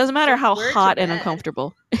 it doesn't matter how hot and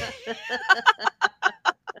uncomfortable.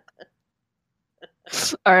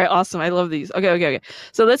 All right, awesome. I love these. Okay.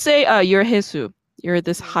 So let's say you're Hesu. You're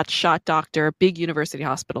this hotshot doctor, big university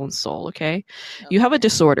hospital in Seoul, okay? You have a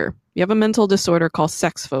disorder. You have a mental disorder called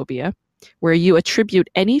sex phobia, where you attribute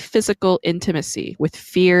any physical intimacy with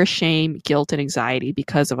fear, shame, guilt, and anxiety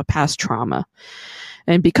because of a past trauma.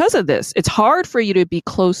 And because of this, it's hard for you to be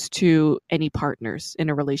close to any partners in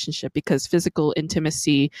a relationship because physical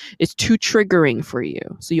intimacy is too triggering for you.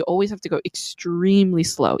 So you always have to go extremely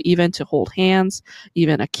slow, even to hold hands,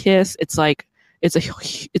 even a kiss. It's like, it's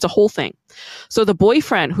a whole thing. So the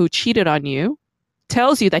boyfriend who cheated on you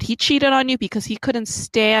tells you that he cheated on you because he couldn't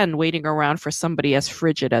stand waiting around for somebody as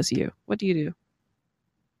frigid as you. What do you do?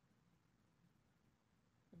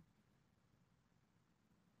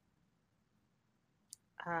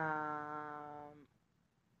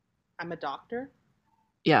 I'm a doctor.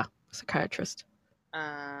 Yeah, psychiatrist.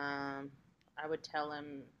 I would tell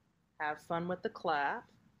him, have fun with the clap.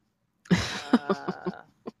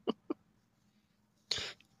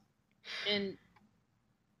 And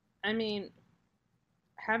I mean,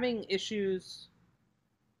 having issues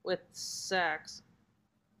with sex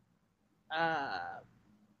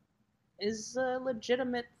is a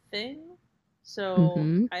legitimate thing.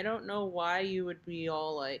 So I don't know why you would be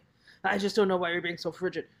all like, I just don't know why you're being so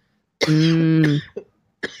frigid.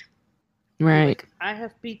 Right. Like, I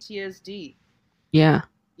have PTSD. Yeah.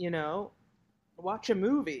 You know, watch a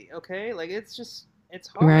movie, okay? Like, it's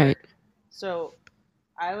hard. Right. So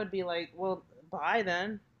I would be like, well, bye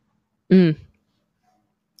then.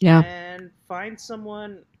 Yeah. And find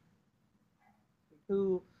someone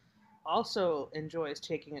who also enjoys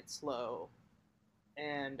taking it slow.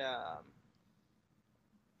 And,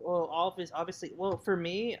 well, obviously, well, for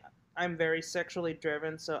me, I'm very sexually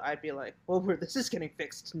driven, so I'd be like, well, this is getting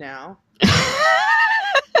fixed now.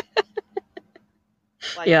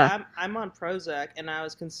 Like, yeah. I'm on Prozac, and I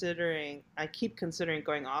keep considering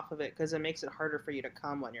going off of it because it makes it harder for you to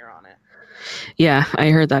come when you're on it. Yeah, I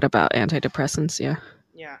heard that about antidepressants, yeah.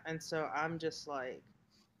 Yeah, and so I'm just like,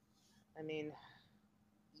 I mean,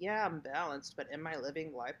 yeah, I'm balanced, but am I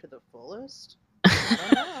living life to the fullest? I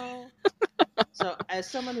don't know. So as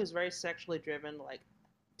someone who's very sexually driven, like,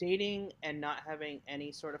 dating and not having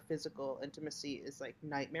any sort of physical intimacy is like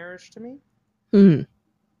nightmarish to me.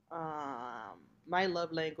 My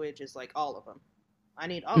love language is like all of them. I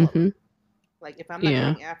need all of them. Like, if I'm not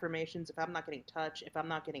getting affirmations, if I'm not getting touch, if I'm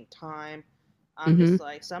not getting time, I'm just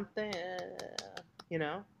like, something, you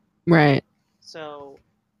know? Right. So,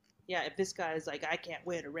 yeah, if this guy is like, I can't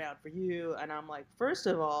wait around for you, and I'm like, first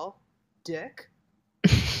of all, dick.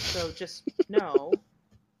 So just no.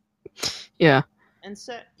 Yeah. And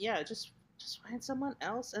so, yeah, just find someone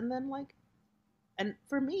else, and then, like, and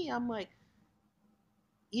for me, I'm like,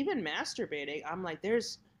 even masturbating, I'm like,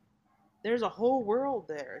 there's a whole world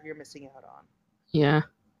there you're missing out on. Yeah.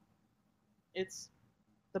 It's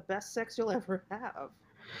the best sex you'll ever have.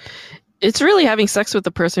 It's really having sex with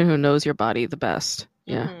the person who knows your body the best.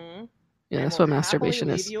 Yeah. Yeah, and that's what masturbation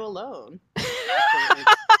is. Leave you alone.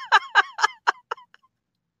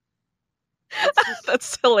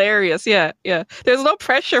 That's hilarious. Yeah. There's no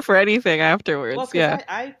pressure for anything afterwards. Well, yeah.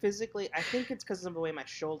 I physically, I think it's because of the way my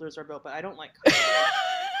shoulders are built, but I don't like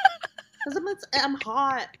because I'm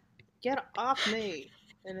hot. Get off me.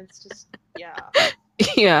 And it's just, yeah.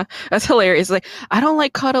 Yeah, that's hilarious. Like, I don't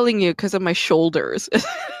like cuddling you because of my shoulders.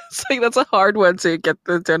 It's like, that's a hard one to get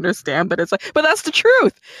to understand, but it's like, but that's the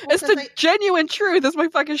truth. Well, it's the genuine truth. It's my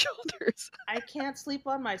fucking shoulders. I can't sleep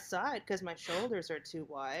on my side because my shoulders are too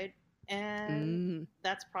wide. And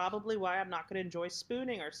that's probably why I'm not going to enjoy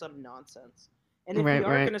spooning or some nonsense. And if we are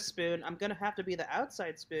going to spoon, I'm going to have to be the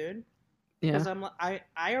outside spoon. Yeah. Because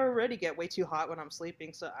I already get way too hot when I'm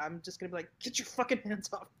sleeping, so I'm just going to be like, get your fucking hands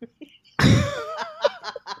off me.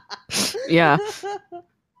 Yeah.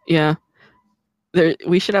 Yeah.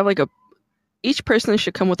 We should have like each person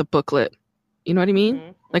should come with a booklet. You know what I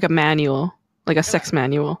mean? Like a manual, like a sex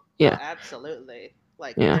manual. Yeah. Oh, absolutely.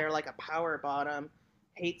 Like, they're like a power bottom.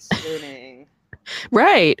 Hate spooning.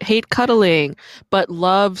 Right. Hate cuddling, but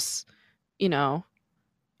loves, I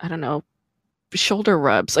don't know, shoulder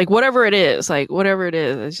rubs. Like, whatever it is.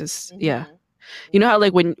 It's just, yeah. You know how,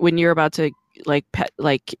 like, when you're about to, like, pet,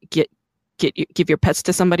 like, give your pets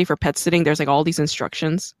to somebody for pet sitting, there's, like, all these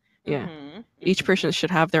instructions. Yeah. Each person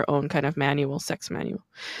should have their own kind of manual, sex manual.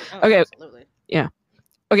 Oh, okay. Absolutely. Yeah.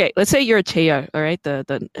 Okay. Let's say you're a Cheya, all right?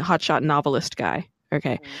 The hotshot novelist guy.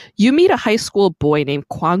 Okay. You meet a high school boy named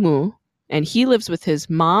Kwang-woo, and he lives with his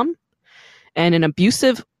mom and an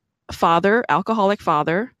abusive father, alcoholic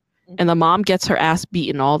father, and the mom gets her ass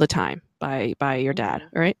beaten all the time by your dad,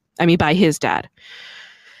 right? I mean, by his dad.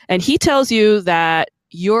 And he tells you that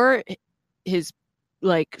you're his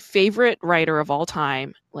like favorite writer of all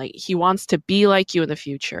time. Like he wants to be like you in the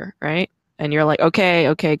future, right? And you're like,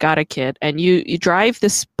 okay, got it, kid. And you drive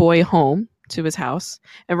this boy home to his house,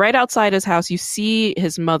 and right outside his house you see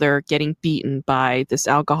his mother getting beaten by this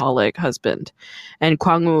alcoholic husband, and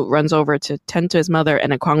Kwang-woo runs over to tend to his mother,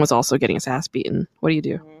 and then Kwang was also getting his ass beaten. What do you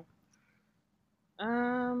do?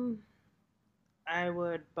 I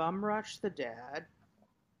would bum rush the dad.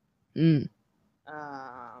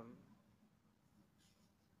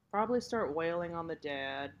 Probably start wailing on the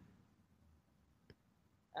dad.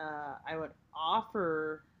 I would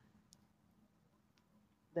offer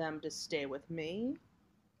them to stay with me.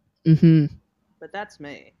 But that's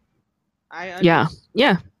me. Yeah.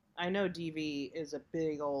 I know DV is a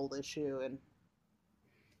big old issue in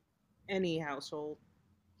any household.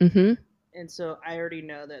 And so I already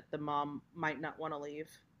know that the mom might not want to leave.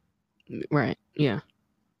 Right. Yeah.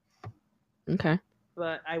 Okay.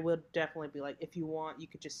 But I would definitely be like, if you want, you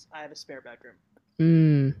could just, I have a spare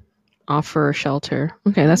bedroom. Offer shelter.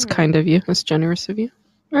 Okay, that's kind of you. That's generous of you.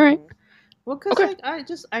 All right. Well,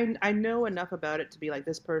 because I know enough about it to be like,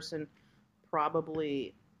 this person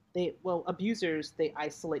probably, abusers, they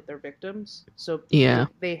isolate their victims. So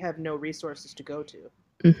they have no resources to go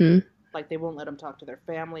to. Like, they won't let them talk to their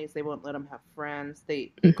families. They won't let them have friends.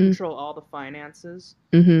 They control all the finances.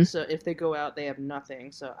 So if they go out, they have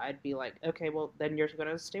nothing. So I'd be like, okay, well, then you're going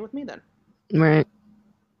to stay with me then. Right.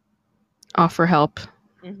 Offer help.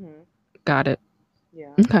 Got it.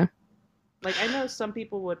 Yeah. Okay. Like, I know some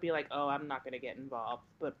people would be like, oh, I'm not going to get involved.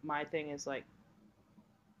 But my thing is, like,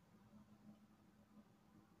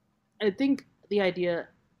 I think the idea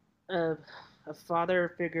of a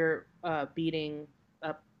father figure beating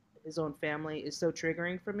up his own family is so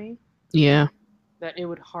triggering for me. Yeah. That it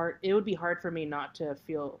would be hard for me not to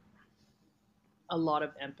feel a lot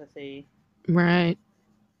of empathy. Right.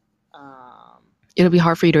 It'll be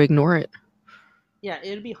hard for you to ignore it. Yeah,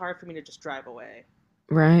 it'd be hard for me to just drive away.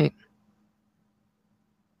 Right.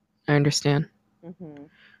 I understand.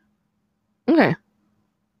 Okay.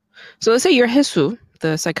 So let's say you're Hesu,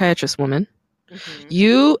 the psychiatrist woman.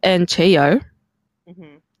 You and Chae-yeol,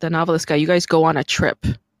 the novelist guy, you guys go on a trip.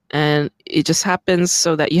 And it just happens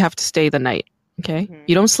so that you have to stay the night. Okay?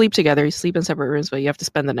 You don't sleep together. You sleep in separate rooms, but you have to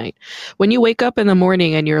spend the night. When you wake up in the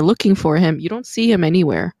morning and you're looking for him, you don't see him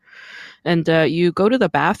anywhere. And you go to the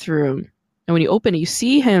bathroom. And when you open it, you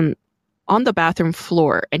see him on the bathroom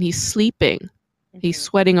floor. And he's sleeping. He's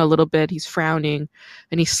sweating a little bit. He's frowning.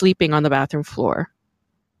 And he's sleeping on the bathroom floor.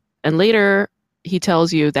 And later, he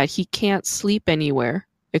tells you that he can't sleep anywhere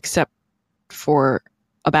except for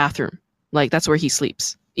a bathroom. Like, that's where he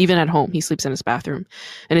sleeps. Even at home, he sleeps in his bathroom.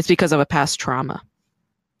 And it's because of a past trauma.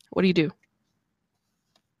 What do you do?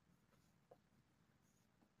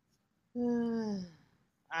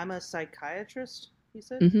 I'm a psychiatrist, you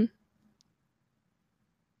said?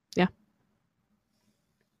 Yeah.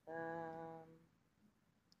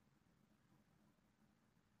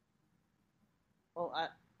 Well,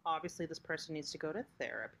 obviously this person needs to go to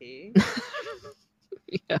therapy.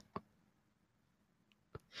 Yeah.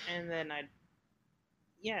 And then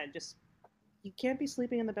you can't be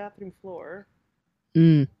sleeping in the bathroom floor.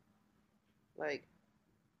 Like,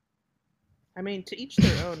 I mean, to each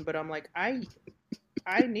their own, but I'm like, I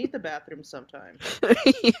need the bathroom sometimes.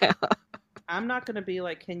 Yeah. I'm not going to be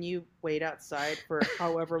like, can you wait outside for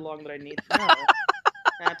however long that I need? No,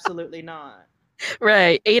 absolutely not.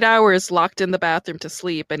 Right. 8 hours locked in the bathroom to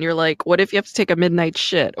sleep. And you're like, what if you have to take a midnight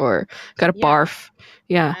shit or got to barf?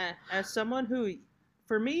 Yeah. As someone who,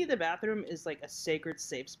 for me, the bathroom is like a sacred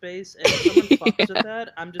safe space. And if someone fucks with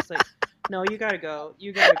that, I'm just like, no, you gotta go.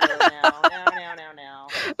 You gotta go now.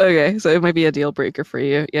 Okay, so it might be a deal breaker for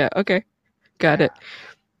you. Yeah, okay. Got it.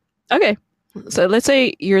 Okay, so let's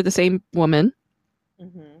say you're the same woman.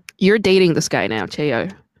 You're dating this guy now,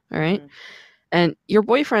 Chae-yeol, all right? And your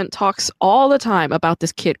boyfriend talks all the time about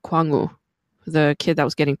this kid, Kwang-woo, the kid that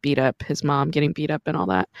was getting beat up, his mom getting beat up and all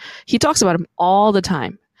that. He talks about him all the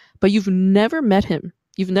time, but you've never met him.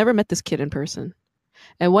 You've never met this kid in person.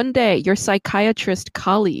 And one day, your psychiatrist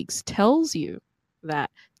colleagues tells you that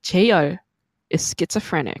Chae-yeol is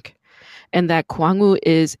schizophrenic and that Kwang-woo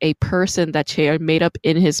is a person that Chae-yeol made up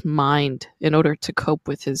in his mind in order to cope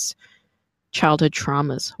with his childhood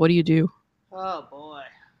traumas. What do you do? Oh, boy.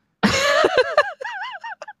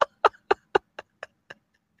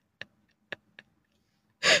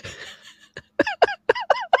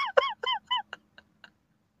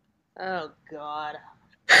 Oh,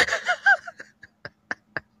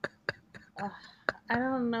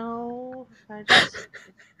 I just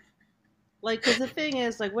like, because the thing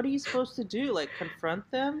is, like, what are you supposed to do? Like, confront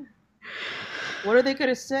them? What are they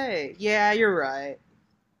gonna say? Yeah, you're right.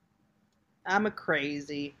 I'm a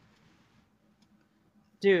crazy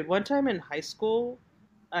dude. One time in high school,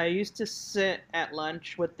 I used to sit at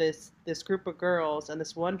lunch with this group of girls, and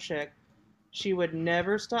this one chick, she would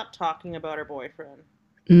never stop talking about her boyfriend.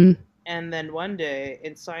 Mm. And then one day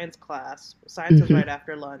in science class, science was right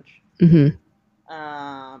after lunch.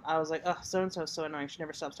 I was like, oh, so and so is so annoying. She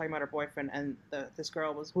never stops talking about her boyfriend. And this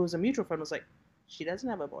girl who was a mutual friend, was like, she doesn't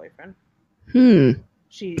have a boyfriend. And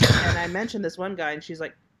I mentioned this one guy, and she's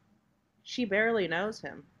like, she barely knows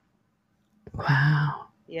him. Wow.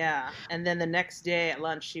 Yeah. And then the next day at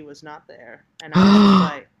lunch, she was not there. And I was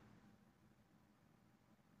just like,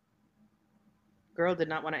 girl did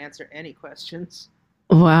not want to answer any questions.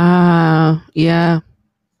 Wow. Yeah.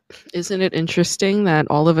 Isn't it interesting that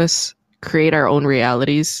all of us create our own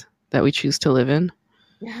realities that we choose to live in?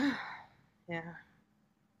 Yeah. Yeah.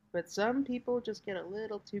 But some people just get a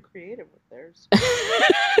little too creative with theirs.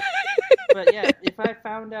 But yeah, if I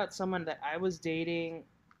found out someone that I was dating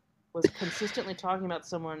was consistently talking about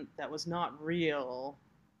someone that was not real.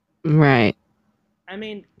 Right. I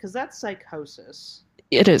mean, because that's psychosis.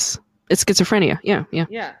 It is. It's schizophrenia. Yeah. Yeah.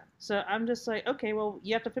 Yeah. So I'm just like, okay, well,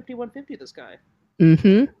 you have to 5150 this guy.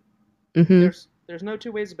 There's no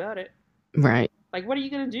two ways about it. Right. Like, what are you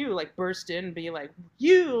going to do? Like, burst in and be like,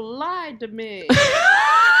 you lied to me. It's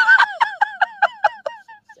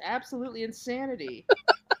absolutely insanity.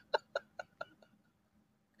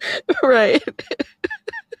 Right.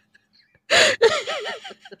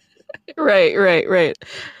 Right.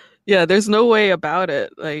 Yeah, there's no way about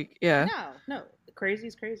it. Like, yeah. No. Crazy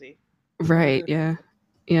is crazy. Right, yeah.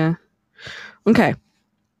 Okay.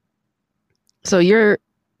 So you're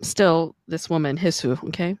still this woman, Hisu,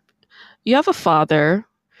 okay? You have a father,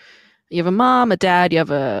 you have a mom, a dad, you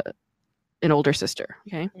have an older sister,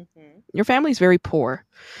 okay? Your family's very poor.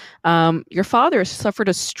 Your father suffered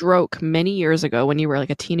a stroke many years ago when you were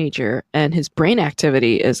like a teenager, and his brain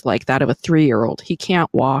activity is like that of a 3-year-old. He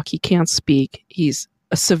can't walk, he can't speak. He's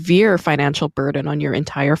a severe financial burden on your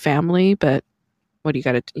entire family, but what do you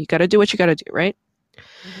gotta do? You gotta do what you gotta do, right?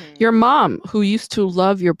 Your mom, who used to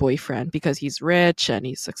love your boyfriend because he's rich and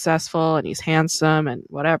he's successful and he's handsome and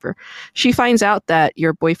whatever, she finds out that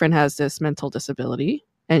your boyfriend has this mental disability,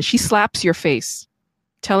 and she slaps your face,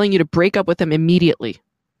 telling you to break up with him immediately.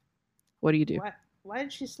 What do you do? Why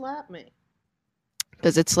did she slap me?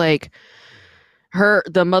 Because it's like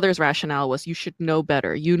the mother's rationale was, you should know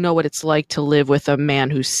better. You know what it's like to live with a man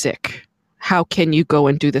who's sick. How can you go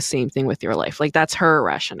and do the same thing with your life? Like, that's her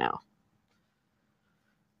rationale.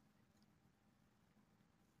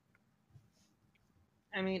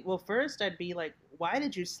 I mean, well, first I'd be like, why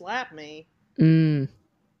did you slap me? And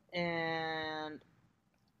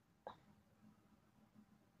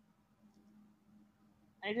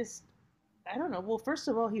I don't know. Well, first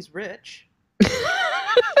of all, he's rich.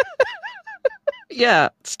 Yeah,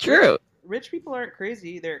 it's true. Rich people aren't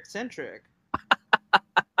crazy. They're eccentric.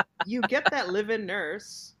 You get that live-in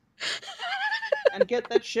nurse and get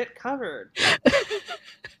that shit covered.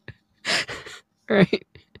 Right.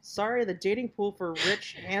 Sorry, the dating pool for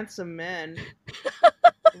rich, handsome men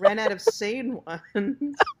ran out of sane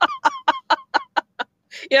ones.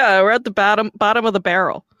 Yeah, we're at the bottom of the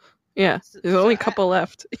barrel. Yeah, there's only a couple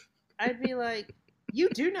left. I'd be like, you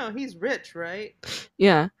do know he's rich, right?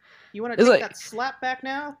 Yeah. You want to take that slap back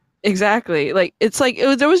now? Exactly. Like, it's like,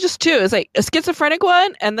 there was just two. It's like a schizophrenic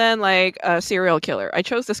one and then like a serial killer. I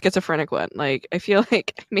chose the schizophrenic one. Like, I feel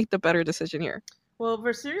like I made the better decision here. Well,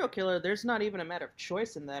 for serial killer, there's not even a matter of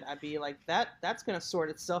choice in that. I'd be like, that's going to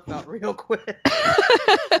sort itself out real quick.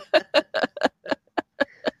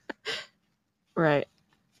 Right.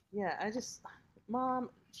 Yeah,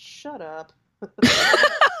 Mom, shut up.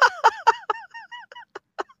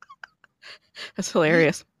 That's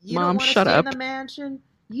hilarious. You Mom, don't shut stay up. In the mansion?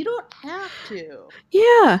 You don't have to.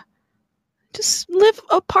 Yeah. Just live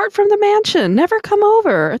apart from the mansion. Never come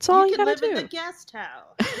over. It's all you gotta do. You can live in the guest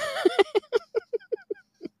house.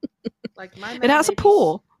 Like, my man, it has a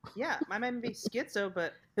pool. Yeah, my man may be schizo,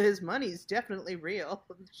 but his money's definitely real.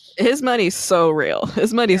 His money's so real.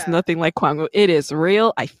 His money's nothing like Kwango. It is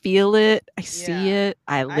real. I feel it. I see it.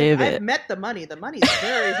 I live it. I've met the money. The money's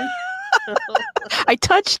very real. I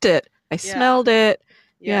touched it. I smelled it.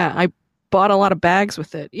 Yeah. I bought a lot of bags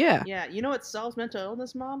with it. Yeah. Yeah. You know what solves mental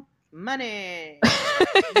illness, Mom? Money.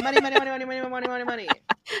 Money.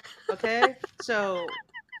 Okay? So,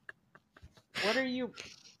 what are you...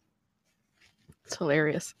 It's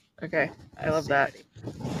hilarious. Okay. I love that.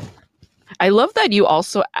 I love that you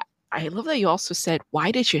also I love that you also said,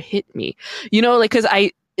 "Why did you hit me?" You know, like because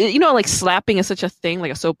like slapping is such a thing,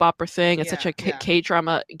 like a soap opera thing. It's such a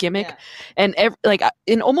K-drama gimmick, and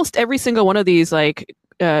in almost every single one of these like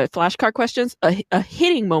flashcard questions, a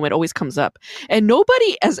hitting moment always comes up, and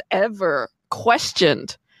nobody has ever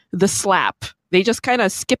questioned the slap. They just kind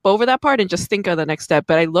of skip over that part and just think of the next step.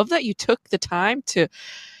 But I love that you took the time to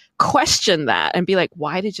question that and be like,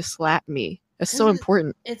 "Why did you slap me?" It's so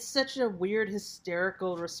important. It's such a weird,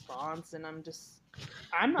 hysterical response, and I'm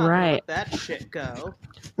not gonna let that shit go.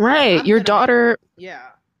 Right. Your daughter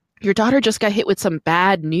just got hit with some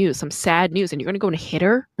bad news, some sad news, and you're gonna go and hit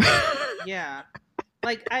her? Yeah.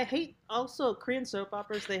 Like, I hate also Korean soap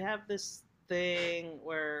operas. They have this thing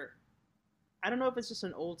where, I don't know if it's just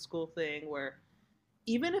an old school thing where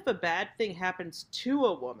even if a bad thing happens to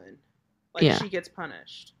a woman, like she gets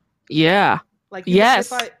punished. Yeah. Like you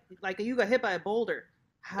got hit by a boulder.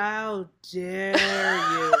 How dare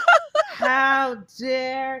you? How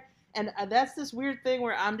dare? And that's this weird thing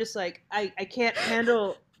where I'm just like, I can't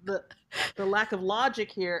handle the lack of logic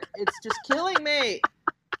here. It's just killing me.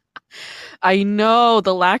 I know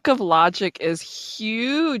the lack of logic is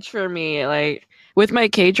huge for me. Like with my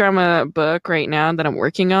K-drama book right now that I'm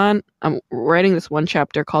working on, I'm writing this one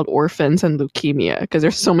chapter called Orphans and Leukemia because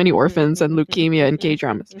there's so many orphans and leukemia in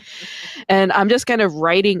K-dramas. And I'm just kind of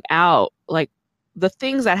writing out like the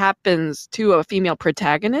things that happens to a female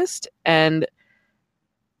protagonist, and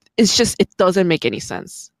it's just, it doesn't make any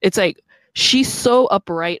sense. It's like, she's so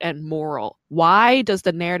upright and moral. Why does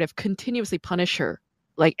the narrative continuously punish her?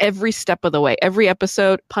 Like every step of the way, every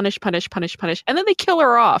episode, punish, punish, punish, punish. And then they kill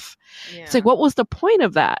her off. Yeah. It's like, what was the point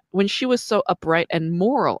of that when she was so upright and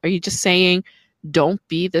moral? Are you just saying, don't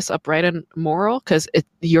be this upright and moral? Because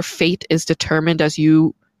your fate is determined as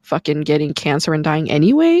you fucking getting cancer and dying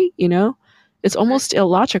anyway, you know? It's almost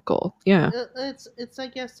illogical. Yeah. It's I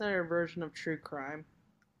guess our version of true crime.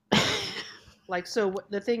 Like, so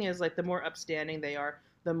the thing is, like, the more upstanding they are,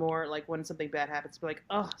 the more, like, when something bad happens, be like,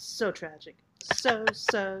 oh, so tragic. So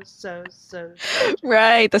tragic.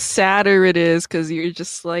 Right. The sadder it is, because you're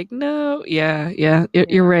just like, no. Yeah.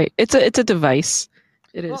 You're right. It's a device.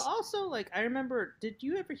 It is. Well, also, like, I remember, did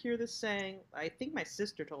you ever hear this saying? I think my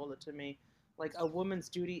sister told it to me. Like, a woman's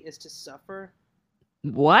duty is to suffer.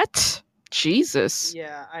 What? Jesus.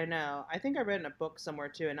 Yeah, I know. I think I read in a book somewhere,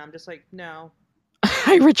 too, and I'm just like, no.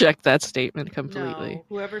 I reject that statement completely. No,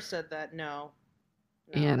 whoever said that, no.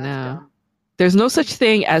 Yeah, no. Dumb. There's no such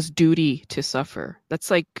thing as duty to suffer. That's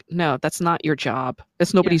like, no, that's not your job.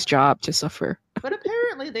 That's nobody's job to suffer. But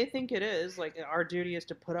apparently they think it is. Like, our duty is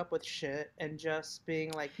to put up with shit and just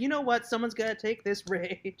being like, you know what? Someone's got to take this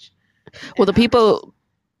rage. Well, the people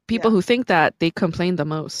who think that, they complain the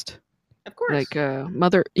most. Of course.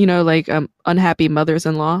 Like unhappy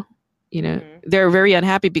mothers-in-law. You know, they're very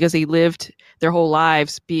unhappy because they lived their whole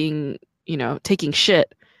lives being, taking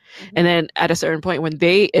shit. Mm-hmm. And then at a certain point when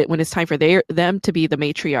it's time for them to be the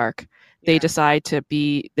matriarch, they decide to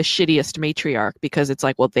be the shittiest matriarch because it's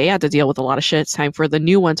like, well, they had to deal with a lot of shit. It's time for the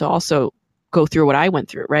new one to also go through what I went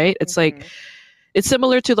through, right? It's like, it's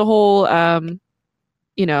similar to the whole,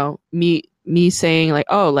 me saying like,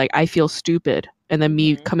 oh, like I feel stupid. And then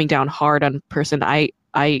me coming down hard on person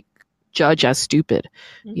I judge as stupid.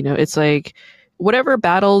 It's like whatever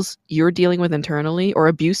battles you're dealing with internally or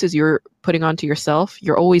abuses you're putting onto yourself,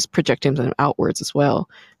 you're always projecting them outwards as well.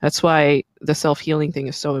 That's why the self-healing thing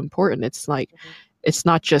is so important. It's like it's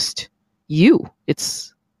not just you,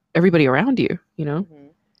 it's everybody around you,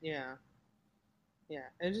 Yeah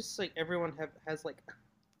and just like everyone has like,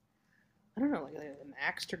 I don't know, like an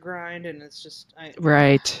axe to grind, and it's just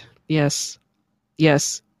right. Yes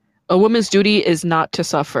A woman's duty is not to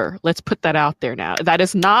suffer. Let's put that out there now. That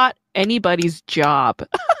is not anybody's job.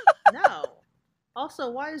 No. Also,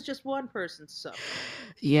 why is just one person suffering?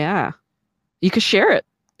 Yeah. You could share it.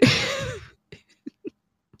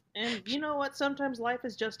 And you know what? Sometimes life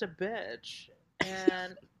is just a bitch.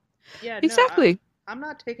 And yeah, exactly. No, I'm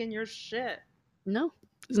not taking your shit. No,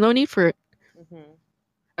 there's no need for it.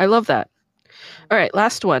 I love that. All right,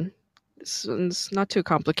 last one. It's not too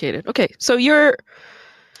complicated. Okay, so you're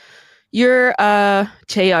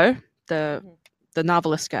Chaeyeol, the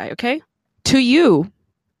novelist guy, okay? To you,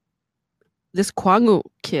 this Kwang-woo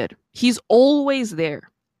kid, he's always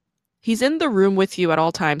there. He's in the room with you at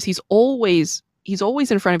all times. He's always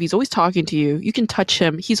in front of you. He's always talking to you. You can touch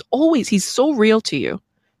him. He's so real to you,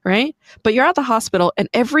 right? But you're at the hospital and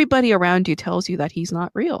everybody around you tells you that he's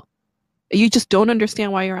not real. You just don't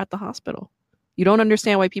understand why you're at the hospital. You don't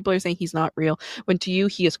understand why people are saying he's not real, when to you,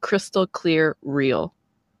 he is crystal clear real.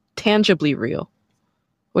 Tangibly real.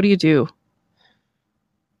 What do you do?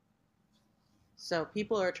 So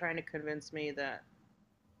people are trying to convince me that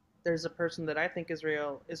there's a person that I think is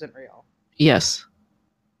real isn't real. Yes.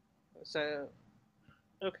 So,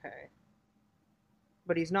 okay.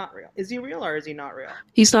 But he's not real. Is he real or is he not real?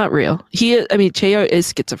 He's not real. Chaeyeol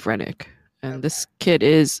is schizophrenic. And this kid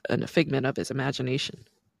is a figment of his imagination.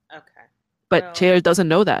 Okay. But Chaeyeol doesn't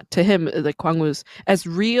know that. To him, like Kwang-woo's as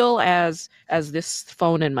real as this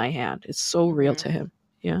phone in my hand. It's so real to him.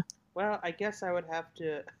 Yeah. Well, I guess I would have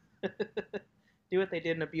to do what they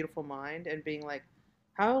did in A Beautiful Mind and being like,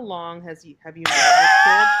 how long have you known this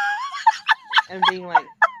kid? And being like,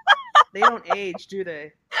 they don't age, do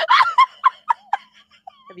they?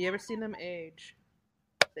 Have you ever seen them age?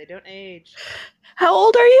 They don't age. How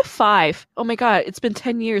old are you? 5. Oh my god, it's been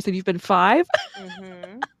 10 years and you've been 5?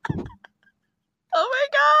 Mm-hmm. Oh my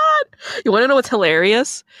god! You want to know what's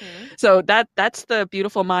hilarious? Mm-hmm. So that's the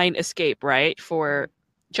Beautiful Mind escape, right? For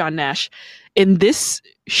John Nash. In this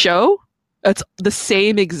show, it's the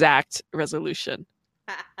same exact resolution.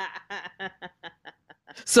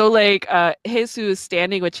 So like Hae-soo is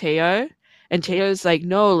standing with Chaeyeol, and Chaeyeol's like,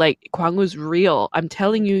 no, like Kwang-woo's real. I'm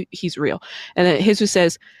telling you he's real. And then Hae-soo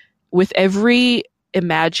says, with every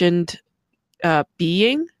imagined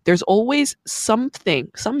being, there's always some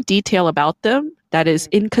detail about them that is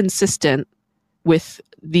inconsistent with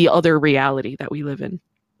the other reality that we live in.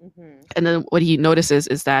 Mm-hmm. And then what he notices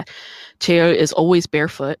is that Chaeyeol is always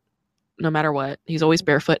barefoot, no matter what. He's always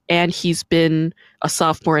barefoot, and he's been a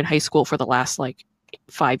sophomore in high school for the last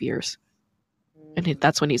 5 years. And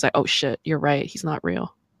that's when he's like, oh shit, you're right, he's not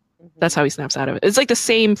real. Mm-hmm. That's how he snaps out of it. It's like the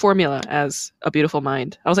same formula as A Beautiful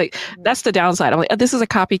Mind. I was like, that's the downside. I'm like, this is a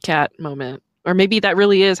copycat moment. Or maybe that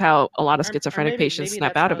really is how a lot of schizophrenic patients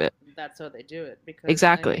snap out of it. That's how they do it. Because,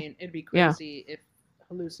 exactly. It'd be crazy if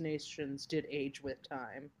hallucinations did age with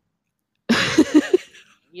time.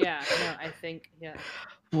 Yeah, no, I think, yeah.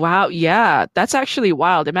 Wow, yeah, that's actually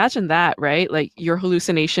wild. Imagine that, right? Like your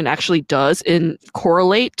hallucination actually does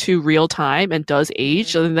correlate to real time and does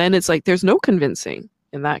age, and then it's like there's no convincing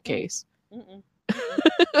in that case.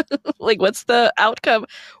 Like, what's the outcome?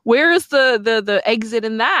 Where is the exit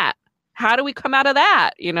in that? How do we come out of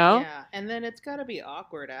that? Yeah, and then it's got to be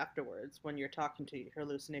awkward afterwards when you're talking to your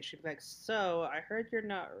hallucination. Like, so I heard you're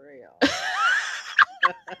not real.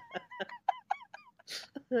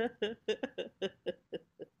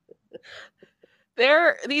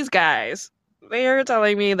 These guys, they're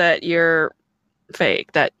telling me that you're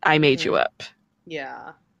fake, that I made you up.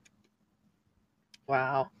 Yeah.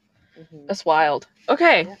 Wow. Mm-hmm. That's wild.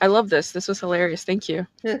 Okay, yeah. I love this. This was hilarious. Thank you.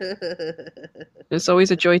 It's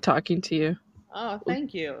always a joy talking to you. Oh,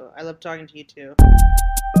 thank you. I love talking to you too.